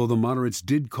 although the moderates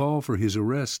did call for his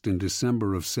arrest in December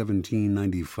of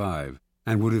 1795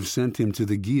 and would have sent him to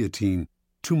the guillotine,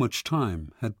 too much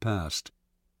time had passed.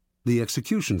 The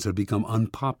executions had become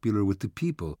unpopular with the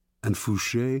people, and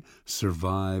Fouché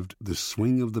survived the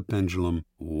swing of the pendulum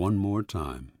one more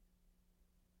time.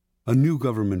 A new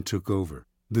government took over,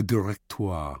 the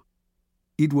Directoire.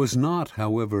 It was not,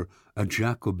 however, a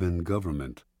Jacobin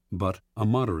government, but a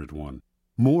moderate one,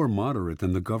 more moderate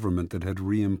than the government that had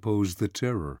reimposed the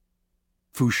Terror.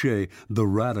 Fouché, the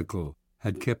radical,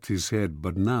 had kept his head,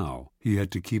 but now he had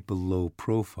to keep a low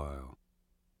profile.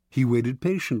 He waited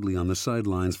patiently on the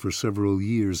sidelines for several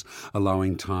years,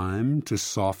 allowing time to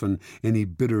soften any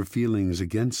bitter feelings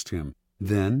against him.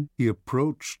 Then he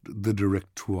approached the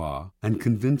Directoire and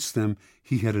convinced them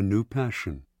he had a new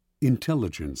passion,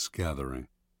 intelligence gathering.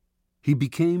 He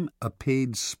became a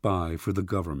paid spy for the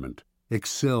government,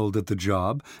 excelled at the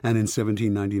job, and in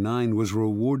 1799 was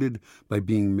rewarded by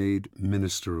being made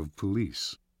Minister of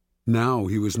Police. Now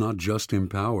he was not just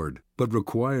empowered, but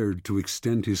required to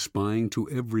extend his spying to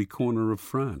every corner of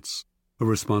France, a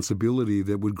responsibility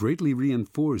that would greatly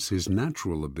reinforce his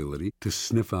natural ability to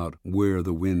sniff out where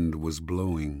the wind was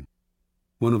blowing.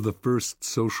 One of the first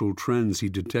social trends he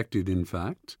detected, in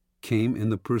fact, came in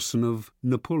the person of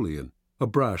Napoleon, a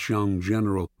brash young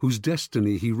general whose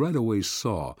destiny he right away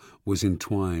saw was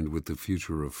entwined with the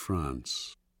future of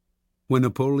France. When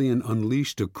Napoleon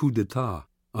unleashed a coup d'etat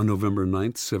on November 9,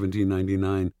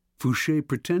 1799, Fouché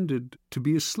pretended to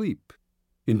be asleep.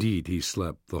 Indeed, he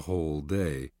slept the whole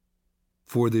day.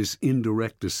 For this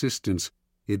indirect assistance,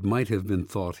 it might have been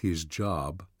thought his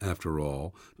job, after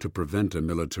all, to prevent a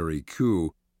military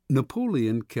coup.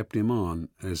 Napoleon kept him on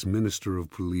as Minister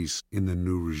of Police in the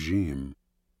new regime.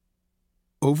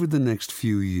 Over the next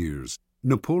few years,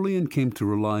 Napoleon came to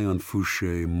rely on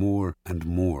Fouché more and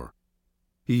more.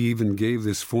 He even gave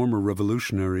this former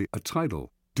revolutionary a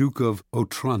title, Duke of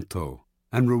Otranto,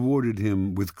 and rewarded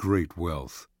him with great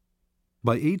wealth.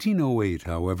 By 1808,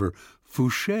 however,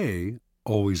 Fouché,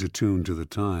 always attuned to the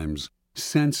times,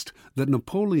 sensed that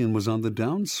Napoleon was on the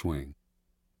downswing.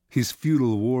 His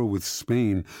feudal war with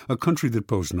Spain, a country that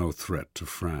posed no threat to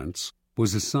France,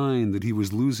 was a sign that he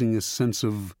was losing a sense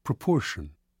of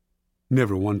proportion.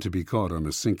 Never one to be caught on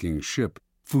a sinking ship,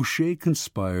 Fouché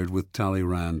conspired with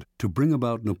Talleyrand to bring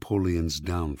about Napoleon's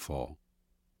downfall.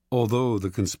 Although the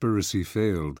conspiracy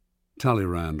failed,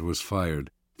 Talleyrand was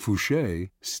fired. Fouché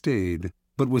stayed,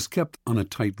 but was kept on a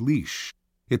tight leash.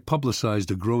 It publicized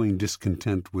a growing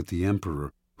discontent with the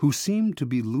emperor, who seemed to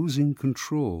be losing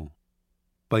control.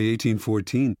 By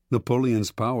 1814,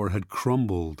 Napoleon's power had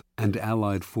crumbled, and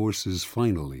Allied forces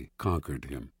finally conquered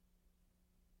him.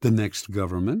 The next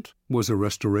government was a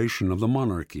restoration of the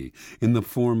monarchy in the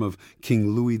form of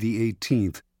King Louis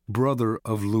XVIII, brother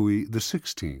of Louis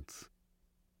XVI.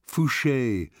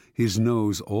 Fouché, his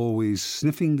nose always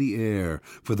sniffing the air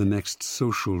for the next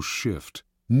social shift,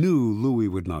 knew Louis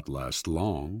would not last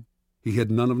long. He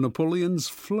had none of Napoleon's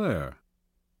flair.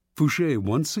 Fouché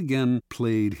once again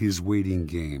played his waiting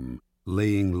game,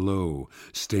 laying low,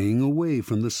 staying away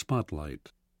from the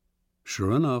spotlight.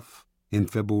 Sure enough, in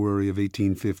February of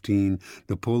 1815,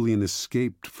 Napoleon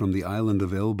escaped from the island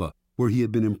of Elba, where he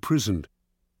had been imprisoned.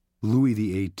 Louis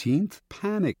XVIII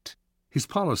panicked. His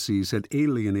policies had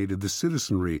alienated the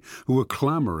citizenry, who were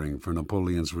clamoring for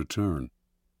Napoleon's return.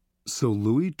 So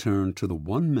Louis turned to the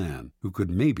one man who could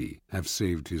maybe have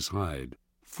saved his hide,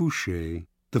 Fouché,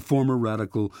 the former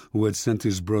radical who had sent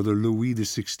his brother Louis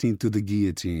XVI to the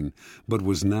guillotine, but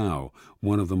was now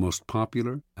one of the most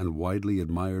popular and widely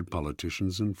admired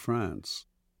politicians in France.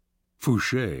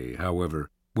 Fouché, however,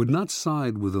 would not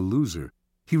side with a loser.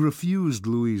 He refused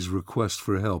Louis's request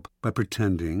for help by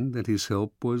pretending that his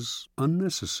help was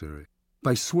unnecessary,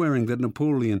 by swearing that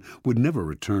Napoleon would never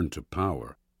return to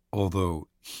power, although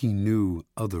he knew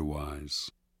otherwise.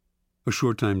 A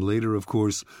short time later, of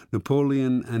course,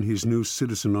 Napoleon and his new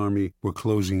citizen army were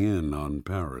closing in on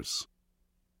Paris.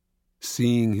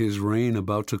 Seeing his reign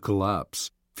about to collapse,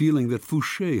 feeling that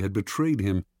Fouché had betrayed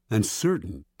him, and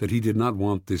certain that he did not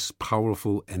want this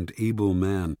powerful and able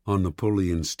man on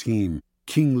Napoleon's team,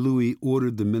 King Louis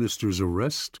ordered the minister's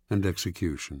arrest and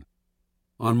execution.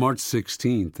 On March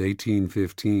 16,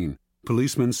 1815,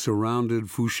 policemen surrounded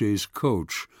Fouché's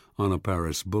coach on a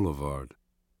Paris boulevard.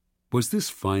 Was this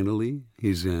finally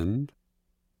his end?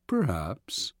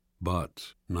 Perhaps,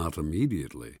 but not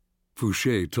immediately.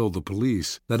 Fouché told the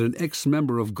police that an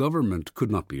ex-member of government could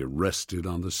not be arrested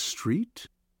on the street.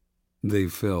 They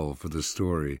fell for the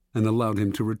story and allowed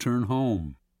him to return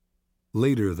home.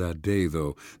 Later that day,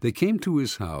 though, they came to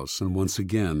his house and once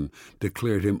again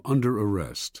declared him under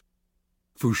arrest.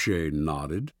 Fouché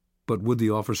nodded, but would the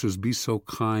officers be so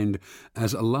kind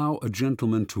as allow a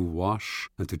gentleman to wash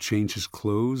and to change his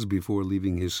clothes before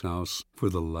leaving his house for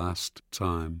the last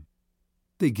time?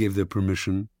 They gave their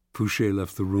permission. Fouché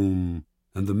left the room,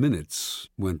 and the minutes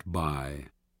went by.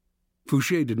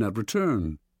 Fouché did not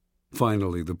return.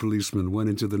 Finally, the policemen went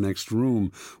into the next room,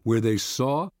 where they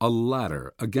saw a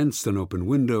ladder against an open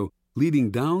window leading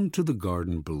down to the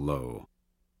garden below.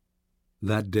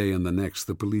 That day and the next,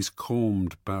 the police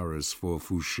combed Paris for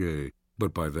Fouché,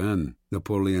 but by then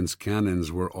Napoleon's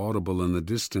cannons were audible in the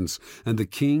distance, and the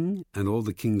king and all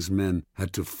the king's men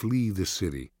had to flee the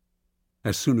city.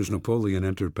 As soon as Napoleon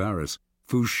entered Paris,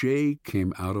 Fouché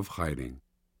came out of hiding.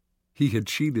 He had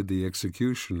cheated the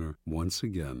executioner once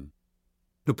again.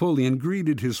 Napoleon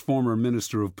greeted his former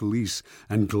minister of police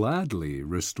and gladly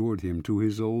restored him to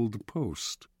his old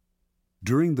post.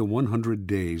 During the 100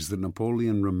 days that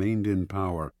Napoleon remained in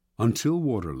power, until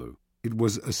Waterloo, it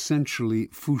was essentially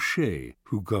Fouché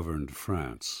who governed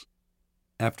France.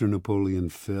 After Napoleon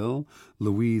fell,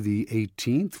 Louis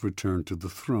XVIII returned to the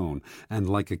throne, and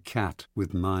like a cat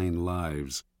with 9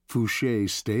 lives, Fouché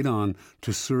stayed on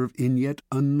to serve in yet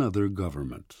another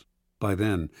government. By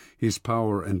then, his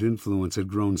power and influence had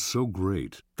grown so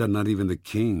great that not even the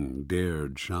king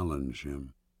dared challenge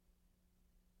him.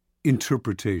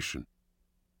 Interpretation.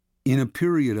 In a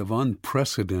period of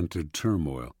unprecedented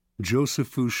turmoil,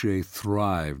 Joseph Fouché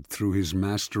thrived through his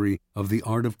mastery of the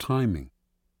art of timing.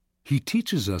 He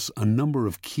teaches us a number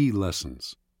of key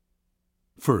lessons.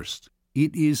 First,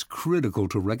 it is critical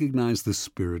to recognize the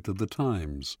spirit of the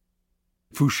times.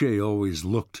 Fouché always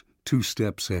looked 2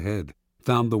 steps ahead,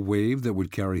 found the wave that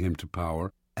would carry him to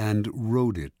power, and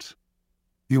rode it.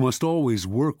 You must always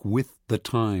work with the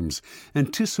times,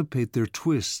 anticipate their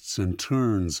twists and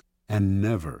turns, and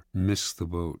never miss the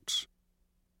boat.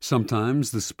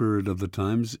 Sometimes the spirit of the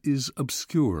times is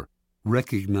obscure.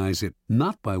 Recognize it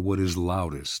not by what is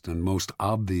loudest and most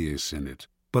obvious in it,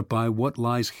 but by what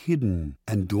lies hidden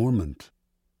and dormant.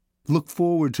 Look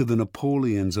forward to the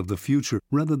Napoleons of the future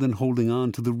rather than holding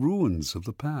on to the ruins of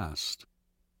the past.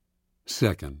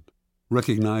 Second,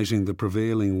 recognizing the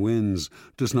prevailing winds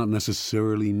does not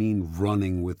necessarily mean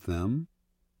running with them.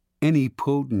 Any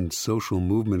potent social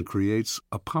movement creates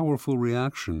a powerful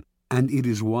reaction, and it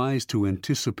is wise to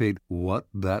anticipate what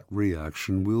that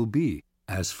reaction will be,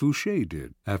 as Fouché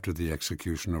did after the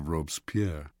execution of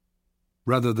Robespierre.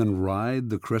 Rather than ride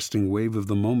the cresting wave of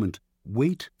the moment,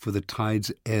 wait for the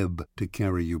tide's ebb to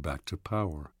carry you back to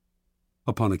power.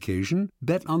 Upon occasion,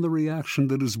 bet on the reaction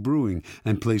that is brewing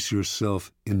and place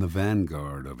yourself in the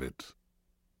vanguard of it.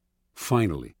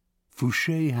 Finally,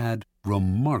 Fouché had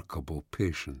remarkable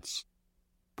patience.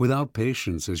 Without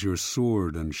patience as your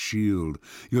sword and shield,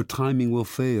 your timing will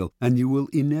fail, and you will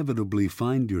inevitably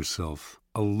find yourself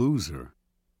a loser.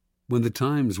 When the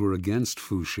times were against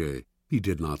Fouché, he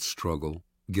did not struggle,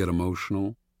 get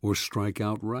emotional, or strike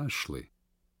out rashly.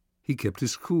 He kept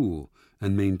his cool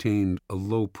and maintained a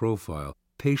low profile,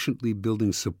 patiently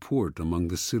building support among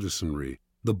the citizenry,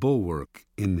 the bulwark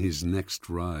in his next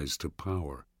rise to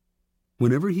power.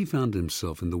 Whenever he found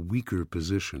himself in the weaker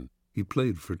position, he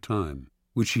played for time,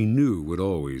 which he knew would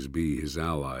always be his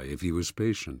ally if he was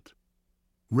patient.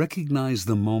 Recognize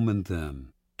the moment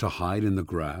then, to hide in the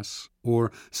grass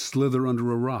or slither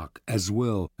under a rock, as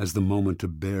well as the moment to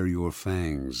bare your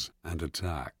fangs and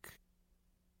attack.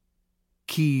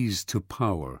 Keys to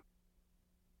power.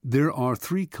 There are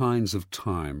 3 kinds of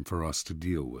time for us to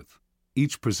deal with.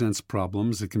 Each presents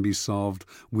problems that can be solved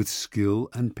with skill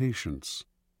and patience.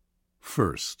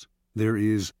 First, there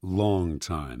is long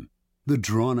time, the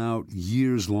drawn-out,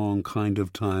 years-long kind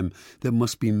of time that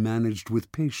must be managed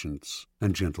with patience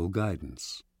and gentle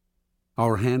guidance.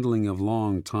 Our handling of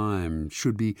long time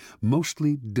should be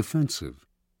mostly defensive.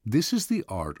 This is the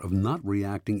art of not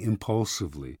reacting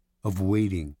impulsively, of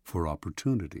waiting for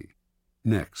opportunity.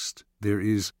 Next, there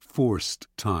is forced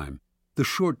time, the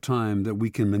short time that we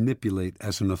can manipulate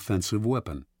as an offensive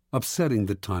weapon, upsetting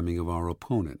the timing of our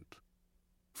opponent.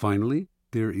 Finally,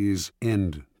 there is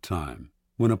end time,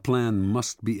 when a plan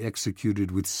must be executed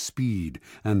with speed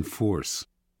and force.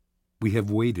 We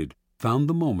have waited, found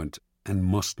the moment, and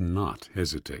must not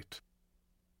hesitate.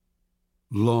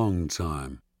 Long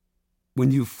time. When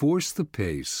you force the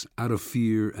pace out of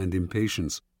fear and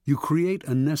impatience, you create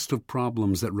a nest of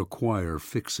problems that require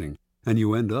fixing, and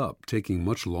you end up taking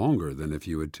much longer than if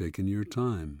you had taken your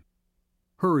time.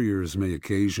 Hurriers may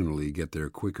occasionally get there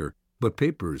quicker, but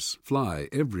papers fly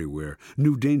everywhere,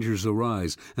 new dangers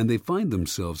arise, and they find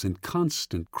themselves in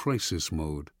constant crisis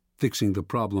mode, fixing the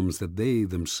problems that they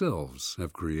themselves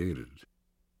have created.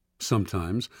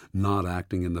 Sometimes, not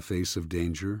acting in the face of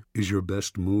danger is your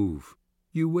best move.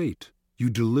 You wait.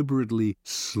 You deliberately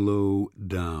slow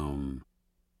down.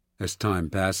 As time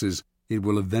passes, it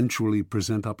will eventually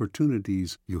present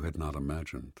opportunities you had not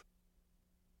imagined.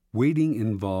 Waiting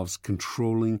involves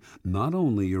controlling not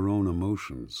only your own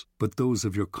emotions, but those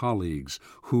of your colleagues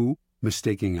who,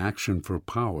 mistaking action for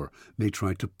power, may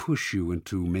try to push you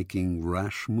into making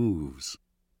rash moves.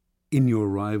 In your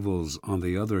rivals, on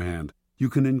the other hand, you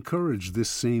can encourage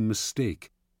this same mistake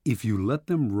if you let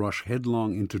them rush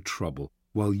headlong into trouble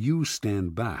while you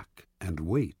stand back and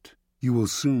wait. You will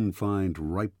soon find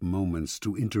ripe moments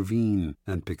to intervene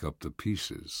and pick up the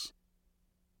pieces.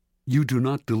 You do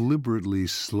not deliberately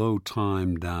slow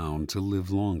time down to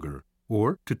live longer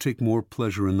or to take more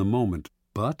pleasure in the moment,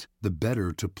 but the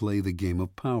better to play the game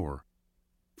of power.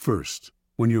 First,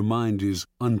 when your mind is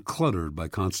uncluttered by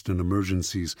constant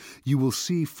emergencies, you will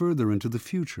see further into the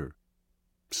future.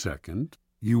 Second,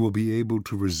 you will be able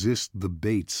to resist the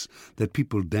baits that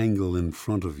people dangle in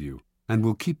front of you, and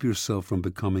will keep yourself from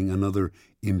becoming another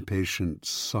impatient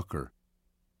sucker.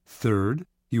 Third,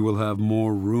 you will have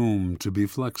more room to be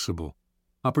flexible.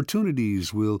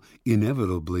 Opportunities will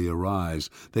inevitably arise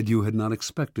that you had not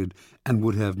expected and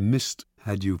would have missed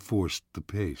had you forced the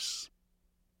pace.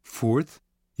 Fourth,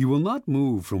 you will not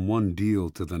move from one deal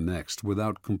to the next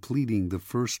without completing the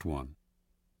first one.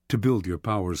 To build your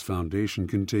power's foundation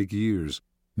can take years.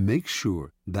 Make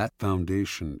sure that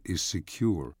foundation is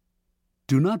secure.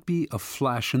 Do not be a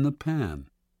flash in the pan.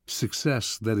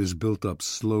 Success that is built up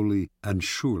slowly and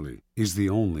surely is the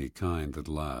only kind that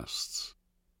lasts.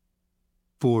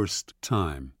 Forced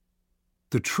time.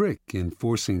 The trick in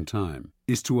forcing time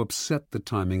is to upset the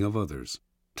timing of others,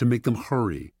 to make them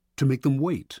hurry, to make them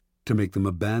wait, to make them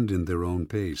abandon their own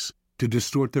pace, to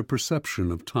distort their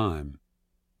perception of time.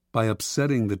 By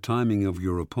upsetting the timing of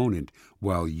your opponent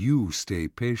while you stay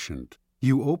patient,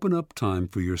 you open up time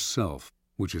for yourself,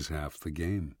 which is half the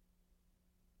game.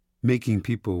 Making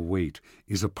people wait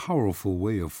is a powerful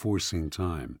way of forcing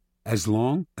time, as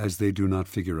long as they do not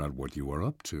figure out what you are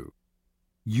up to.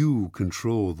 You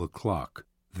control the clock.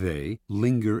 They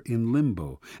linger in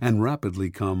limbo and rapidly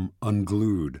come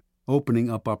unglued, opening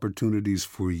up opportunities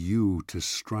for you to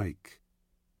strike.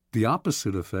 The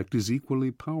opposite effect is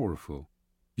equally powerful.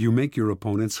 You make your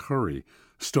opponents hurry,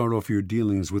 start off your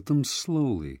dealings with them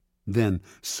slowly, then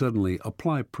suddenly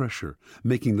apply pressure,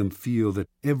 making them feel that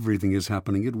everything is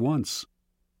happening at once.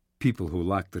 People who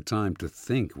lack the time to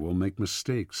think will make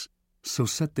mistakes, so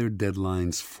set their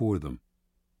deadlines for them.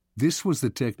 This was the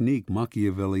technique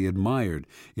Machiavelli admired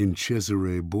in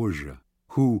Cesare Borgia,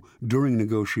 who, during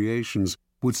negotiations,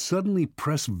 would suddenly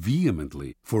press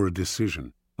vehemently for a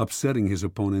decision, upsetting his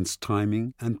opponent's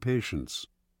timing and patience.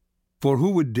 For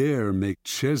who would dare make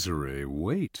Cesare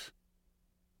wait?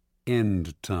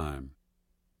 End time.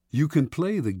 You can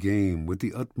play the game with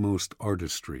the utmost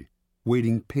artistry,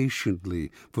 waiting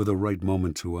patiently for the right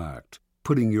moment to act,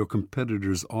 putting your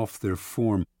competitors off their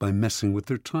form by messing with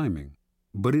their timing.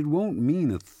 But it won't mean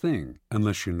a thing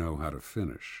unless you know how to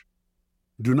finish.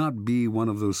 Do not be one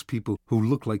of those people who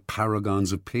look like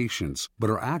paragons of patience, but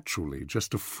are actually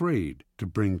just afraid to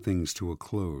bring things to a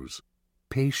close.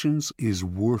 Patience is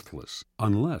worthless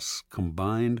unless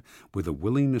combined with a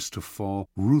willingness to fall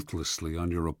ruthlessly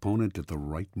on your opponent at the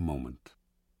right moment.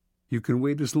 You can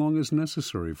wait as long as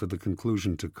necessary for the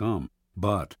conclusion to come,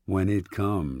 but when it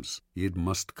comes, it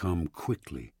must come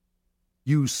quickly.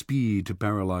 Use speed to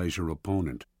paralyze your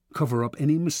opponent, cover up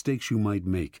any mistakes you might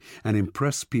make, and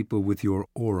impress people with your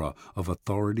aura of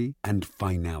authority and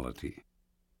finality.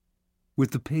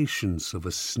 With the patience of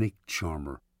a snake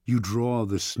charmer, you draw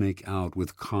the snake out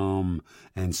with calm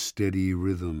and steady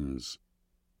rhythms.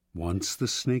 Once the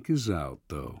snake is out,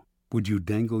 though, would you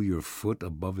dangle your foot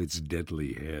above its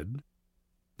deadly head?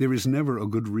 There is never a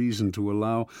good reason to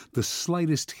allow the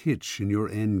slightest hitch in your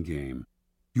endgame.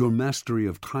 Your mastery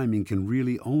of timing can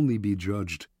really only be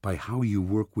judged by how you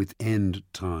work with end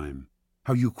time,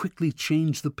 how you quickly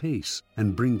change the pace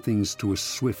and bring things to a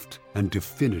swift and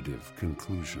definitive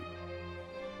conclusion.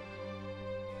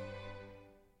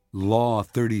 Law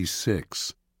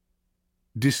 36.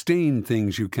 Disdain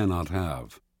things you cannot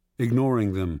have.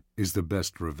 Ignoring them is the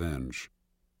best revenge.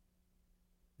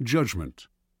 Judgment.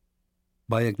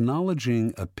 By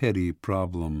acknowledging a petty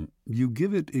problem, you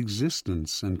give it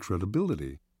existence and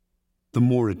credibility. The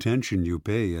more attention you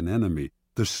pay an enemy,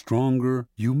 the stronger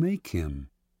you make him,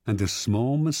 and a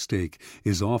small mistake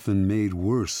is often made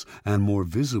worse and more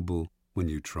visible when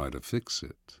you try to fix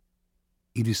it.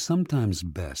 It is sometimes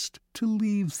best to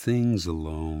leave things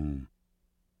alone.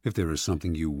 If there is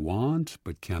something you want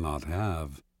but cannot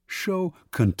have, show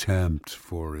contempt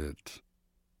for it.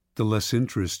 The less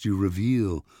interest you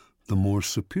reveal, the more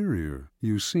superior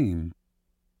you seem.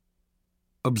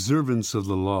 Observance of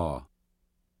the law.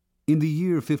 In the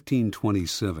year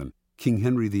 1527, King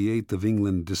Henry VIII of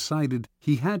England decided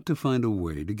he had to find a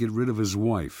way to get rid of his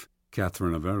wife,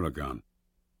 Catherine of Aragon.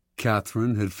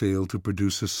 Catherine had failed to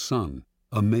produce a son,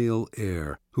 a male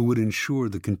heir who would ensure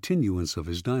the continuance of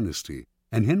his dynasty,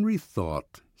 and Henry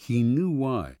thought he knew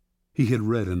why. He had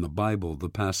read in the Bible the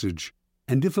passage,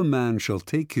 "And if a man shall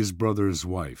take his brother's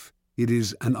wife, it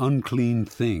is an unclean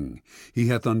thing. He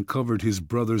hath uncovered his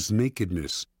brother's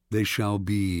nakedness. They shall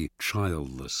be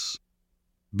childless."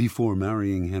 Before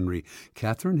marrying Henry,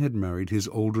 Catherine had married his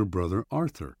older brother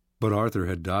Arthur, but Arthur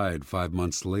had died 5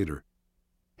 months later.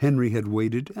 Henry had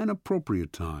waited an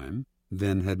appropriate time,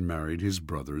 then had married his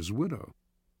brother's widow.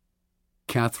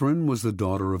 Catherine was the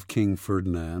daughter of King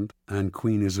Ferdinand and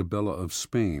Queen Isabella of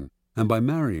Spain, and by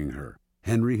marrying her,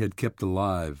 Henry had kept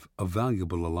alive a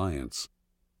valuable alliance.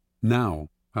 Now,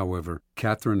 however,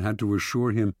 Catherine had to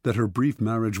assure him that her brief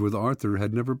marriage with Arthur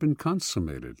had never been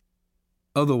consummated.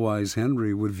 Otherwise,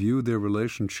 Henry would view their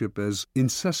relationship as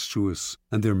incestuous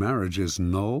and their marriage as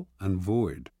null and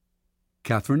void.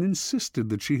 Catherine insisted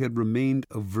that she had remained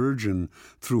a virgin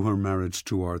through her marriage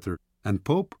to Arthur, and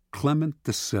Pope Clement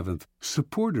VII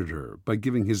supported her by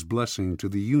giving his blessing to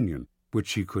the union,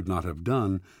 which he could not have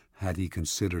done had he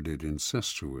considered it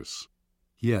incestuous.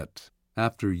 Yet,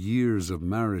 after years of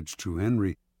marriage to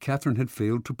Henry, Catherine had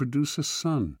failed to produce a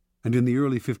son, and in the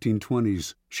early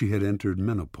 1520s she had entered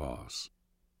menopause.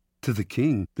 To the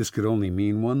king, this could only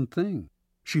mean one thing.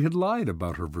 She had lied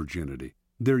about her virginity.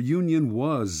 Their union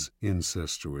was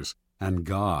incestuous, and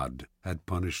God had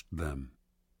punished them.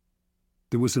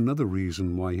 There was another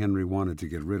reason why Henry wanted to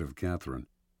get rid of Catherine.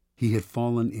 He had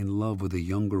fallen in love with a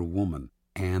younger woman,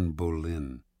 Anne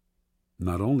Boleyn.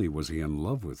 Not only was he in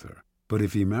love with her, but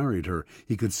if he married her,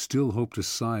 he could still hope to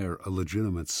sire a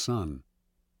legitimate son.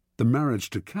 The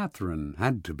marriage to Catherine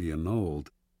had to be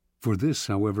annulled. For this,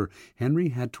 however, Henry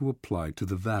had to apply to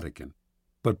the Vatican,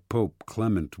 but Pope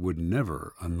Clement would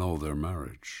never annul their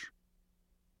marriage.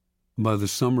 By the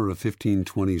summer of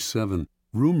 1527,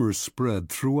 rumors spread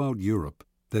throughout Europe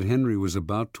that Henry was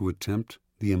about to attempt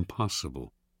the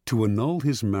impossible, to annul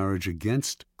his marriage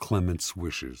against Clement's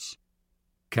wishes.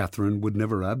 Catherine would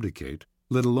never abdicate,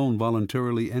 let alone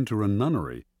voluntarily enter a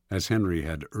nunnery, as Henry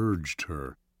had urged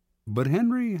her. But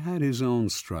Henry had his own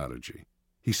strategy.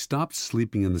 He stopped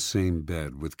sleeping in the same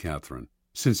bed with Catherine,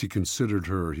 since he considered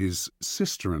her his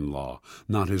sister-in-law,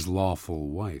 not his lawful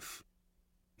wife.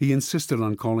 He insisted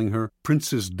on calling her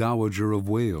Princess Dowager of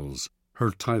Wales,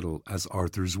 her title as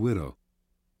Arthur's widow.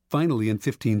 Finally, in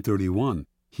 1531,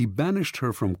 he banished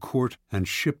her from court and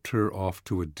shipped her off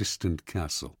to a distant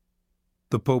castle.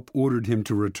 The Pope ordered him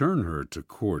to return her to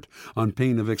court on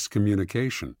pain of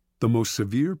excommunication, the most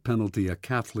severe penalty a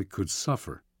Catholic could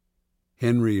suffer.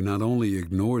 Henry not only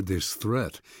ignored this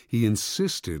threat, he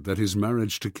insisted that his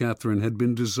marriage to Catherine had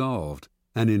been dissolved,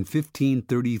 and in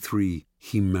 1533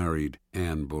 he married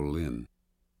Anne Boleyn.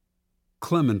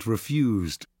 Clement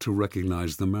refused to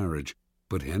recognize the marriage,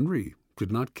 but Henry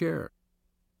did not care.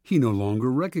 He no longer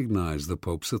recognized the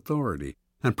Pope's authority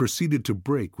and proceeded to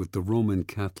break with the Roman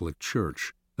Catholic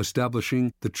Church,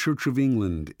 establishing the Church of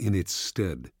England in its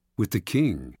stead, with the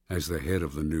king as the head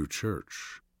of the new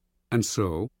church. And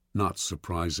so, not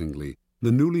surprisingly,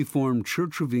 the newly formed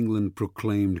Church of England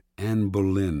proclaimed Anne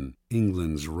Boleyn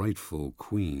England's rightful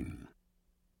queen.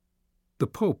 The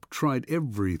Pope tried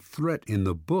every threat in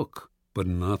the book, but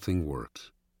nothing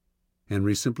worked.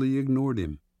 Henry simply ignored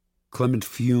him. Clement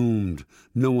fumed.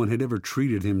 No one had ever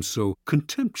treated him so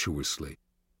contemptuously.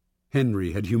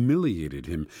 Henry had humiliated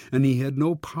him, and he had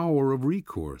no power of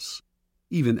recourse.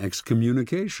 Even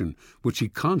excommunication, which he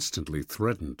constantly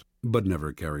threatened but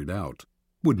never carried out,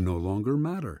 would no longer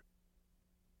matter.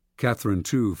 Catherine,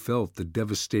 too, felt the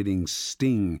devastating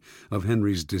sting of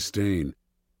Henry's disdain.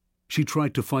 She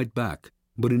tried to fight back,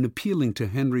 but in appealing to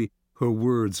Henry, her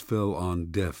words fell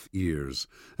on deaf ears,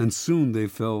 and soon they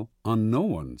fell on no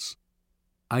one's.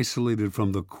 Isolated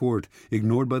from the court,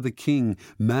 ignored by the king,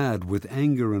 mad with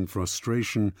anger and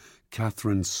frustration,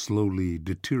 Catherine slowly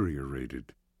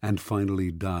deteriorated and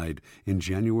finally died in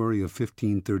January of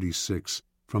 1536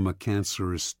 from a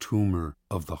cancerous tumor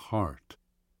of the heart.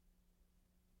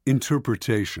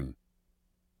 Interpretation.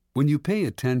 When you pay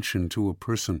attention to a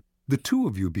person, the two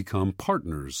of you become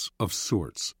partners of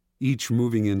sorts, each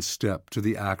moving in step to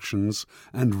the actions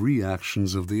and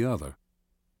reactions of the other.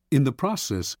 In the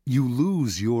process, you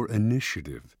lose your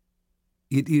initiative.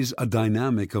 It is a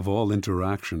dynamic of all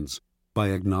interactions. By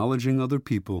acknowledging other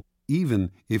people,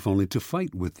 even if only to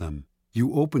fight with them,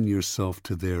 you open yourself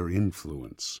to their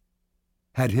influence.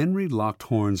 Had Henry locked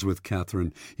horns with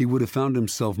Catherine, he would have found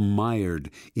himself mired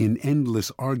in endless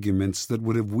arguments that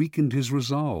would have weakened his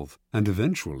resolve and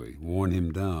eventually worn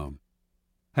him down.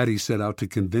 Had he set out to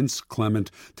convince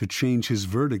Clement to change his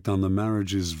verdict on the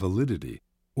marriage's validity,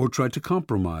 or tried to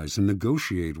compromise and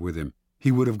negotiate with him,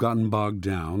 he would have gotten bogged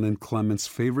down in Clement's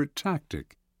favorite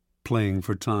tactic, playing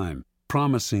for time,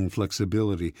 promising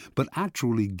flexibility, but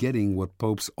actually getting what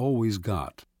popes always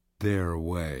got, their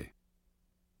way.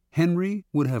 Henry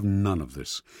would have none of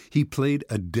this. He played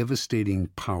a devastating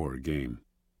power game,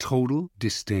 total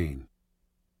disdain.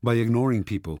 By ignoring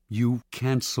people, you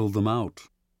cancel them out.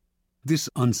 This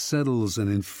unsettles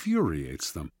and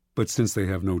infuriates them, but since they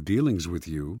have no dealings with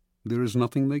you, there is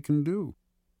nothing they can do.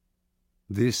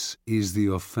 This is the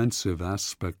offensive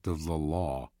aspect of the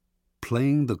law.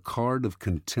 Playing the card of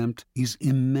contempt is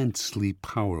immensely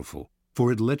powerful,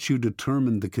 for it lets you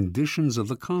determine the conditions of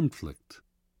the conflict.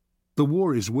 The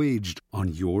war is waged on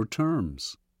your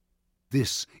terms.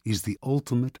 This is the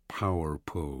ultimate power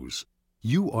pose.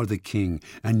 You are the king,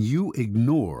 and you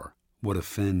ignore what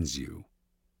offends you.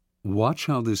 Watch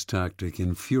how this tactic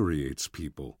infuriates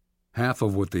people. Half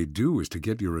of what they do is to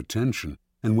get your attention,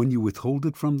 and when you withhold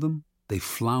it from them, they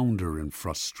flounder in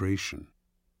frustration.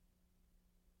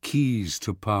 Keys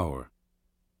to power.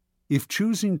 If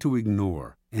choosing to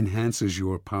ignore enhances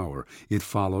your power, it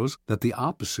follows that the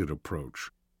opposite approach,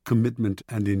 commitment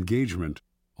and engagement,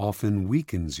 often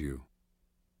weakens you.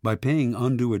 By paying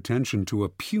undue attention to a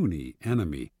puny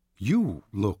enemy, you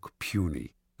look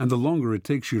puny, and the longer it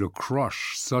takes you to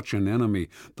crush such an enemy,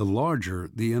 the larger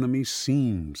the enemy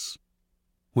seems.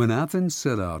 When Athens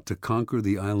set out to conquer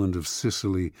the island of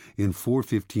Sicily in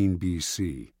 415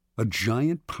 BC, a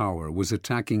giant power was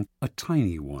attacking a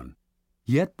tiny one.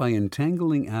 Yet by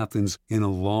entangling Athens in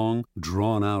a long,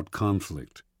 drawn-out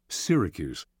conflict,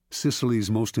 Syracuse,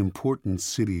 Sicily's most important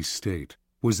city-state,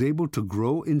 was able to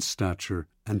grow in stature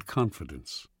and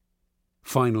confidence.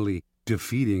 Finally,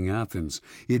 defeating Athens,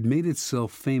 it made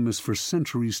itself famous for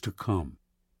centuries to come.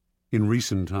 In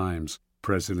recent times,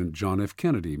 President John F.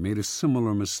 Kennedy made a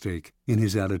similar mistake in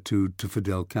his attitude to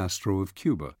Fidel Castro of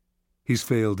Cuba. His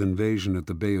failed invasion at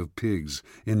the Bay of Pigs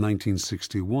in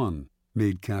 1961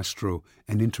 made Castro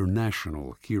an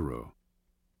international hero.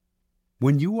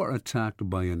 When you are attacked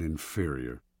by an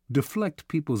inferior, deflect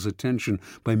people's attention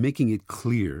by making it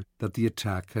clear that the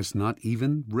attack has not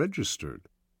even registered.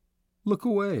 Look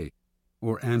away,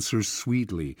 or answer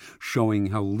sweetly, showing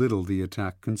how little the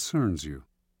attack concerns you.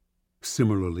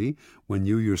 Similarly, when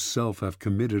you yourself have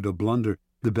committed a blunder,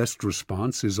 the best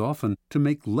response is often to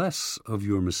make less of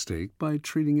your mistake by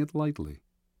treating it lightly.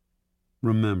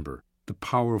 Remember, the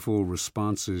powerful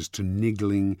responses to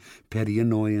niggling, petty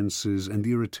annoyances, and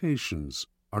irritations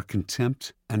are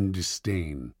contempt and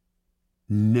disdain.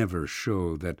 Never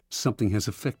show that something has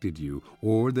affected you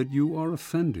or that you are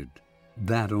offended.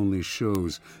 That only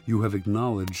shows you have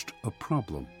acknowledged a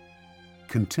problem.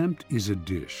 Contempt is a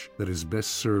dish that is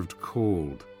best served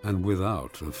cold and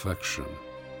without affection.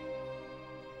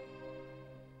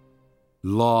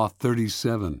 Law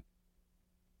 37.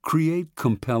 Create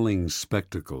compelling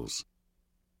spectacles.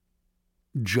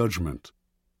 Judgment.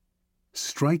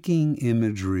 Striking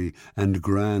imagery and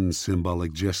grand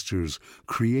symbolic gestures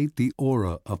create the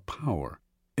aura of power.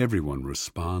 Everyone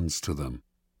responds to them.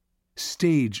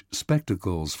 Stage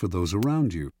spectacles for those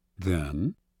around you.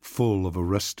 Then, full of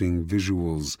arresting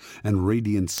visuals and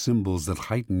radiant symbols that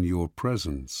heighten your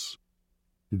presence.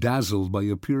 Dazzled by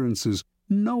appearances,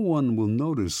 no one will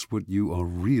notice what you are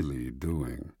really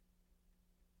doing.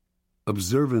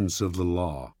 Observance of the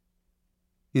law.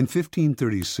 In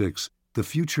 1536, the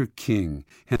future king,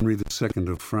 Henry II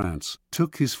of France,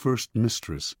 took his first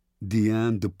mistress,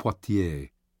 Diane de Poitiers.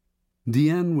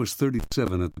 Diane was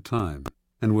 37 at the time,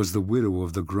 and was the widow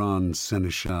of the Grand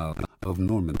Seneschal of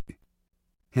Normandy.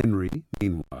 Henry,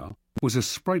 meanwhile, was a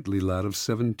sprightly lad of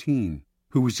 17,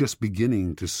 who was just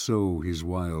beginning to sow his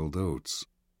wild oats.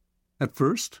 At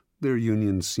first, their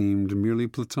union seemed merely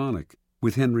platonic,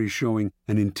 with Henry showing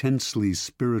an intensely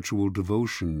spiritual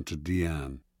devotion to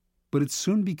Diane. But it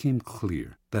soon became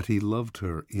clear that he loved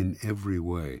her in every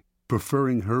way,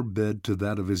 preferring her bed to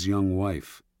that of his young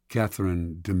wife,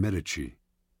 Catherine de' Medici.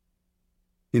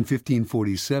 In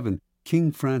 1547,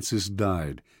 King Francis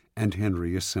died, and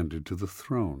Henry ascended to the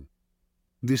throne.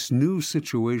 This new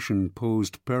situation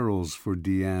posed perils for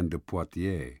Diane de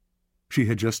Poitiers. She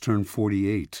had just turned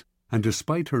 48, and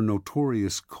despite her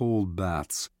notorious cold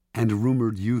baths and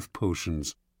rumored youth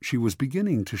potions, she was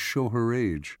beginning to show her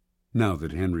age. Now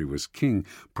that Henry was king,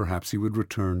 perhaps he would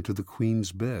return to the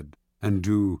queen's bed, and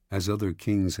do as other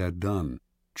kings had done,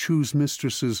 choose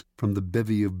mistresses from the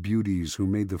bevy of beauties who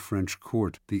made the French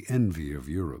court the envy of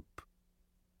Europe.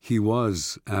 He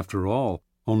was, after all,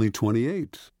 only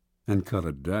 28, and cut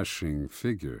a dashing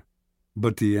figure.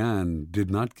 But Diane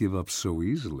did not give up so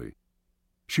easily.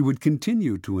 She would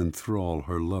continue to enthrall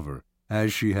her lover,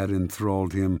 as she had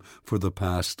enthralled him for the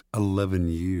past 11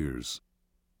 years.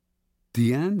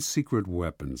 Diane's secret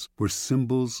weapons were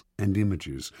symbols and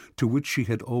images to which she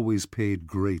had always paid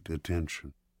great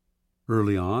attention.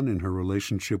 Early on in her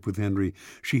relationship with Henry,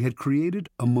 she had created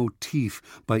a motif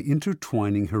by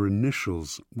intertwining her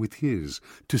initials with his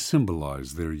to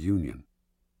symbolize their union.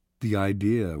 The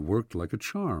idea worked like a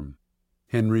charm.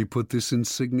 Henry put this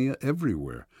insignia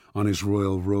everywhere, on his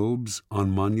royal robes,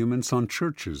 on monuments, on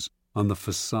churches, on the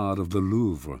facade of the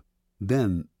Louvre.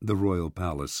 then the royal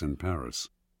palace in Paris.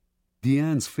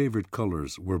 Diane's favorite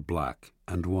colors were black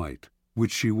and white,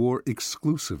 which she wore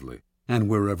exclusively, and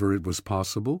wherever it was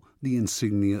possible, the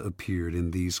insignia appeared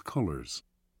in these colors.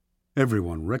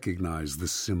 Everyone recognized the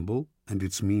symbol and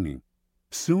its meaning.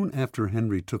 Soon after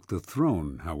Henry took the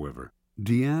throne, however,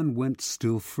 Diane went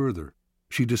still further.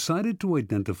 She decided to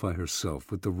identify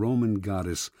herself with the Roman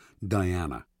goddess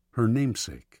Diana, her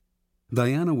namesake.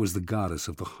 Diana was the goddess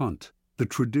of the hunt, the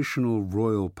traditional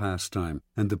royal pastime,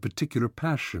 and the particular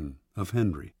passion of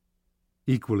Henry.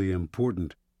 Equally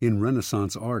important, in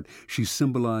Renaissance art, she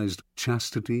symbolized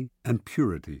chastity and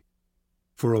purity.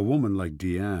 For a woman like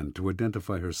Diane to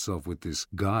identify herself with this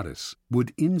goddess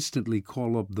would instantly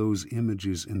call up those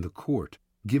images in the court,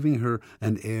 giving her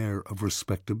an air of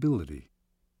respectability.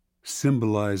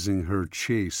 Symbolizing her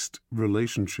chaste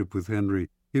relationship with Henry,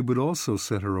 it would also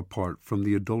set her apart from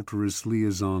the adulterous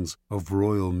liaisons of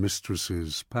royal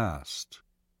mistresses past.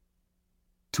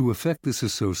 To effect this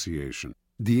association,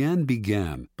 Diane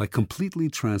began by completely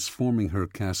transforming her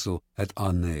castle at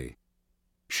Aunay.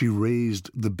 She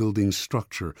razed the building's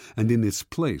structure and in its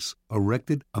place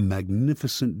erected a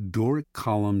magnificent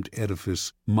Doric-columned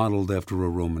edifice modeled after a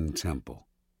Roman temple.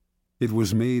 It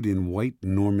was made in white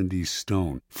Normandy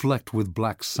stone, flecked with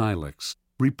black silex,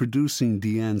 reproducing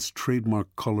Diane's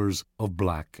trademark colors of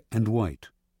black and white.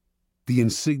 The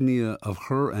insignia of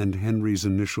her and Henry's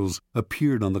initials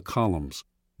appeared on the columns,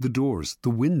 the doors,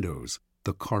 the windows,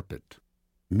 the carpet.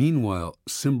 Meanwhile,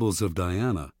 symbols of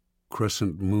Diana,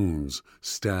 crescent moons,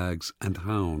 stags, and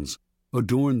hounds,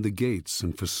 adorned the gates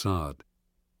and facade.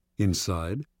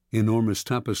 Inside, enormous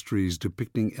tapestries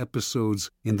depicting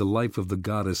episodes in the life of the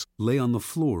goddess lay on the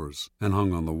floors and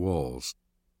hung on the walls.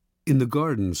 In the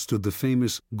garden stood the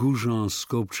famous Goujon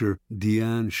sculpture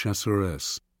Diane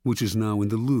Chasseresse, which is now in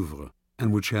the Louvre,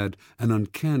 and which had an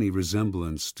uncanny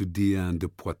resemblance to Diane de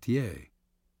Poitiers.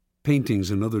 Paintings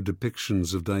and other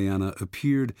depictions of Diana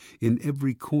appeared in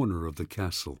every corner of the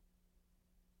castle.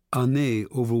 Aunay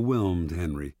overwhelmed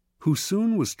Henry, who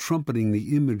soon was trumpeting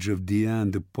the image of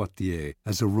Diane de Poitiers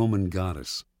as a Roman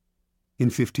goddess. In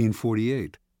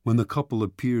 1548, when the couple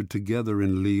appeared together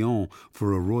in Lyon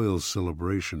for a royal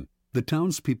celebration, the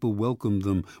townspeople welcomed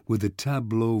them with a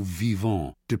tableau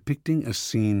vivant depicting a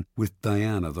scene with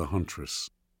Diana the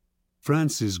huntress.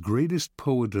 France's greatest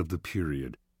poet of the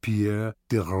period, Pierre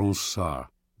de Ronsard,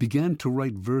 began to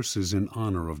write verses in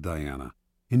honor of Diana.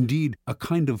 Indeed, a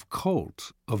kind of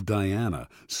cult of Diana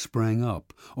sprang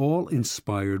up, all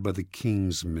inspired by the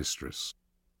king's mistress.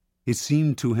 It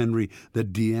seemed to Henry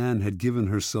that Diane had given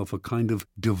herself a kind of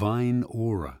divine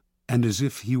aura, and as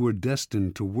if he were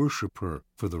destined to worship her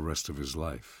for the rest of his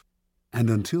life. And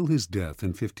until his death in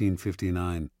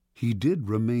 1559, he did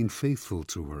remain faithful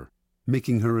to her,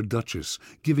 making her a duchess,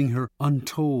 giving her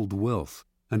untold wealth,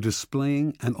 and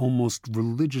displaying an almost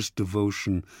religious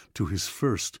devotion to his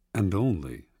first and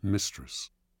only mistress.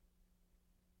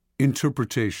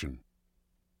 Interpretation.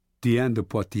 Diane de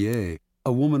Poitiers,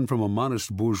 a woman from a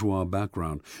modest bourgeois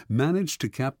background, managed to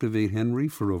captivate Henry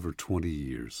for over 20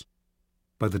 years.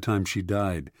 By the time she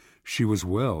died, she was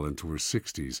well into her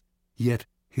 60s, yet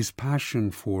his passion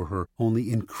for her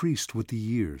only increased with the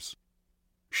years.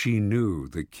 She knew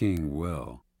the king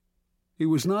well. He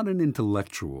was not an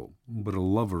intellectual, but a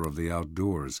lover of the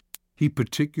outdoors. He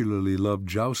particularly loved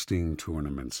jousting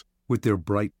tournaments, with their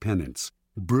bright pennants,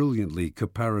 brilliantly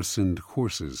caparisoned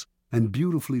horses, and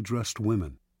beautifully dressed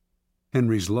women.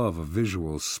 Henry's love of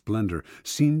visual splendor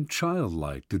seemed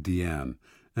childlike to Diane,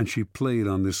 and she played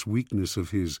on this weakness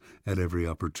of his at every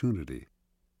opportunity.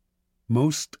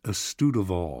 Most astute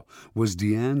of all was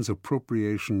Diane's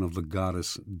appropriation of the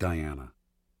goddess Diana.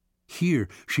 Here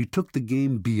she took the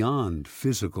game beyond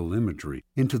physical imagery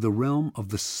into the realm of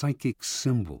the psychic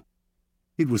symbol.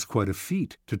 It was quite a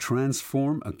feat to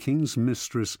transform a king's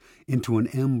mistress into an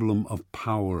emblem of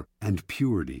power and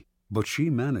purity, but she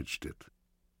managed it.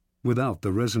 Without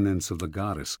the resonance of the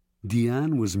goddess,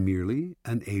 Diane was merely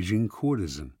an aging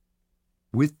courtesan.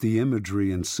 With the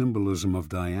imagery and symbolism of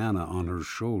Diana on her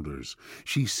shoulders,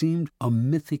 she seemed a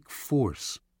mythic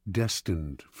force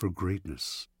destined for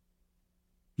greatness.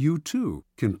 You, too,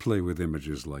 can play with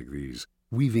images like these,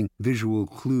 weaving visual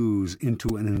clues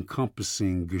into an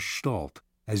encompassing gestalt,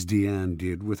 as Diane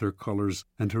did with her colors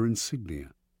and her insignia.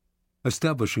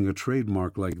 Establishing a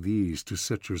trademark like these to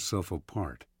set yourself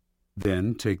apart.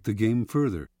 Then take the game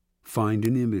further. Find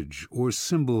an image or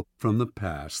symbol from the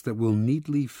past that will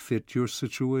neatly fit your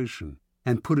situation,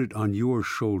 and put it on your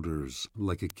shoulders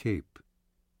like a cape.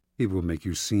 It will make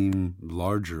you seem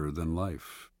larger than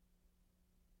life.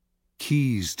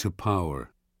 Keys to power.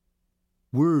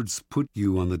 Words put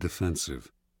you on the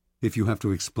defensive. If you have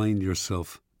to explain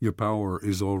yourself, your power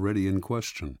is already in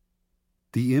question.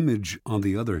 The image, on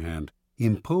the other hand,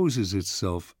 imposes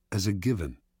itself as a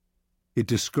given. It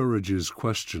discourages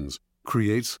questions,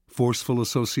 creates forceful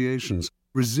associations,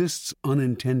 resists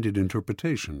unintended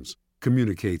interpretations,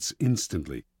 communicates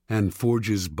instantly, and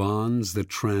forges bonds that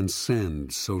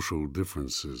transcend social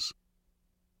differences.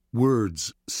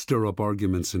 Words stir up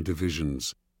arguments and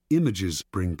divisions. Images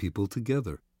bring people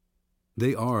together.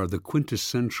 They are the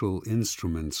quintessential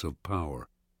instruments of power.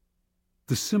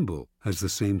 The symbol has the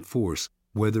same force,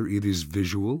 whether it is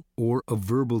visual or a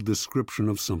verbal description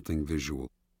of something visual.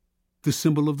 The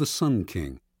symbol of the Sun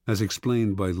King, as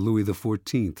explained by Louis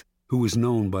XIV, who is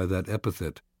known by that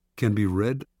epithet, can be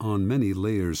read on many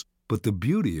layers, but the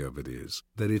beauty of it is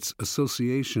that its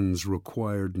associations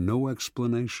required no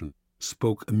explanation,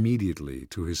 spoke immediately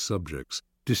to his subjects,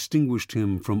 distinguished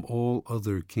him from all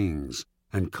other kings,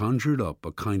 and conjured up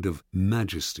a kind of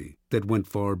majesty that went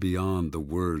far beyond the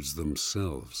words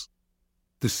themselves.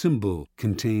 The symbol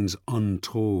contains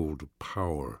untold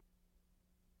power.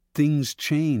 Things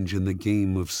change in the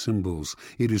game of symbols.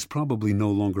 It is probably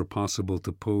no longer possible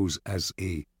to pose as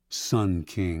a Sun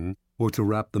King or to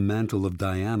wrap the mantle of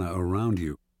Diana around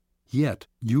you. Yet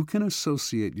you can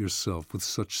associate yourself with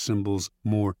such symbols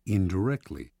more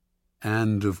indirectly.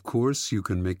 And, of course, you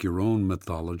can make your own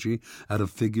mythology out of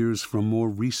figures from more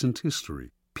recent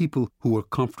history, people who are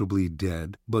comfortably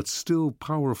dead but still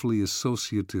powerfully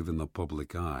associative in the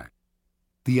public eye.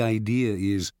 The idea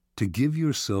is to give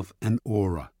yourself an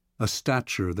aura, a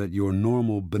stature that your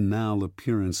normal banal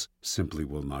appearance simply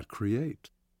will not create.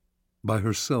 By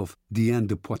herself, Diane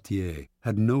de Poitiers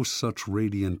had no such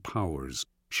radiant powers.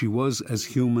 She was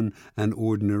as human and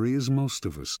ordinary as most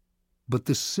of us. But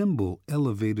the symbol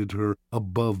elevated her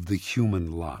above the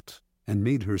human lot and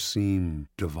made her seem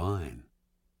divine.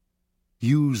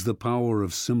 Use the power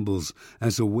of symbols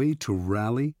as a way to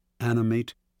rally,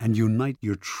 animate, and unite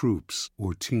your troops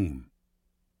or team.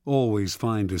 Always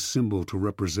find a symbol to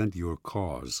represent your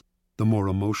cause. The more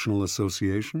emotional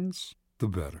associations, the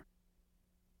better.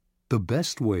 The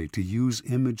best way to use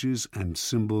images and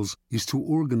symbols is to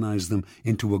organize them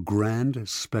into a grand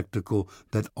spectacle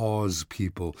that awes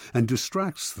people and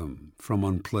distracts them from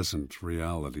unpleasant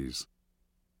realities.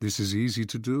 This is easy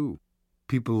to do.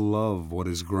 People love what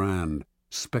is grand,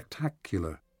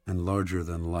 spectacular, and larger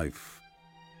than life.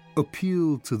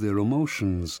 Appeal to their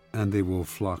emotions, and they will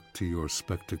flock to your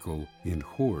spectacle in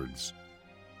hordes.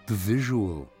 The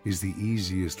visual is the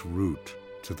easiest route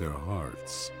to their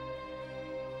hearts.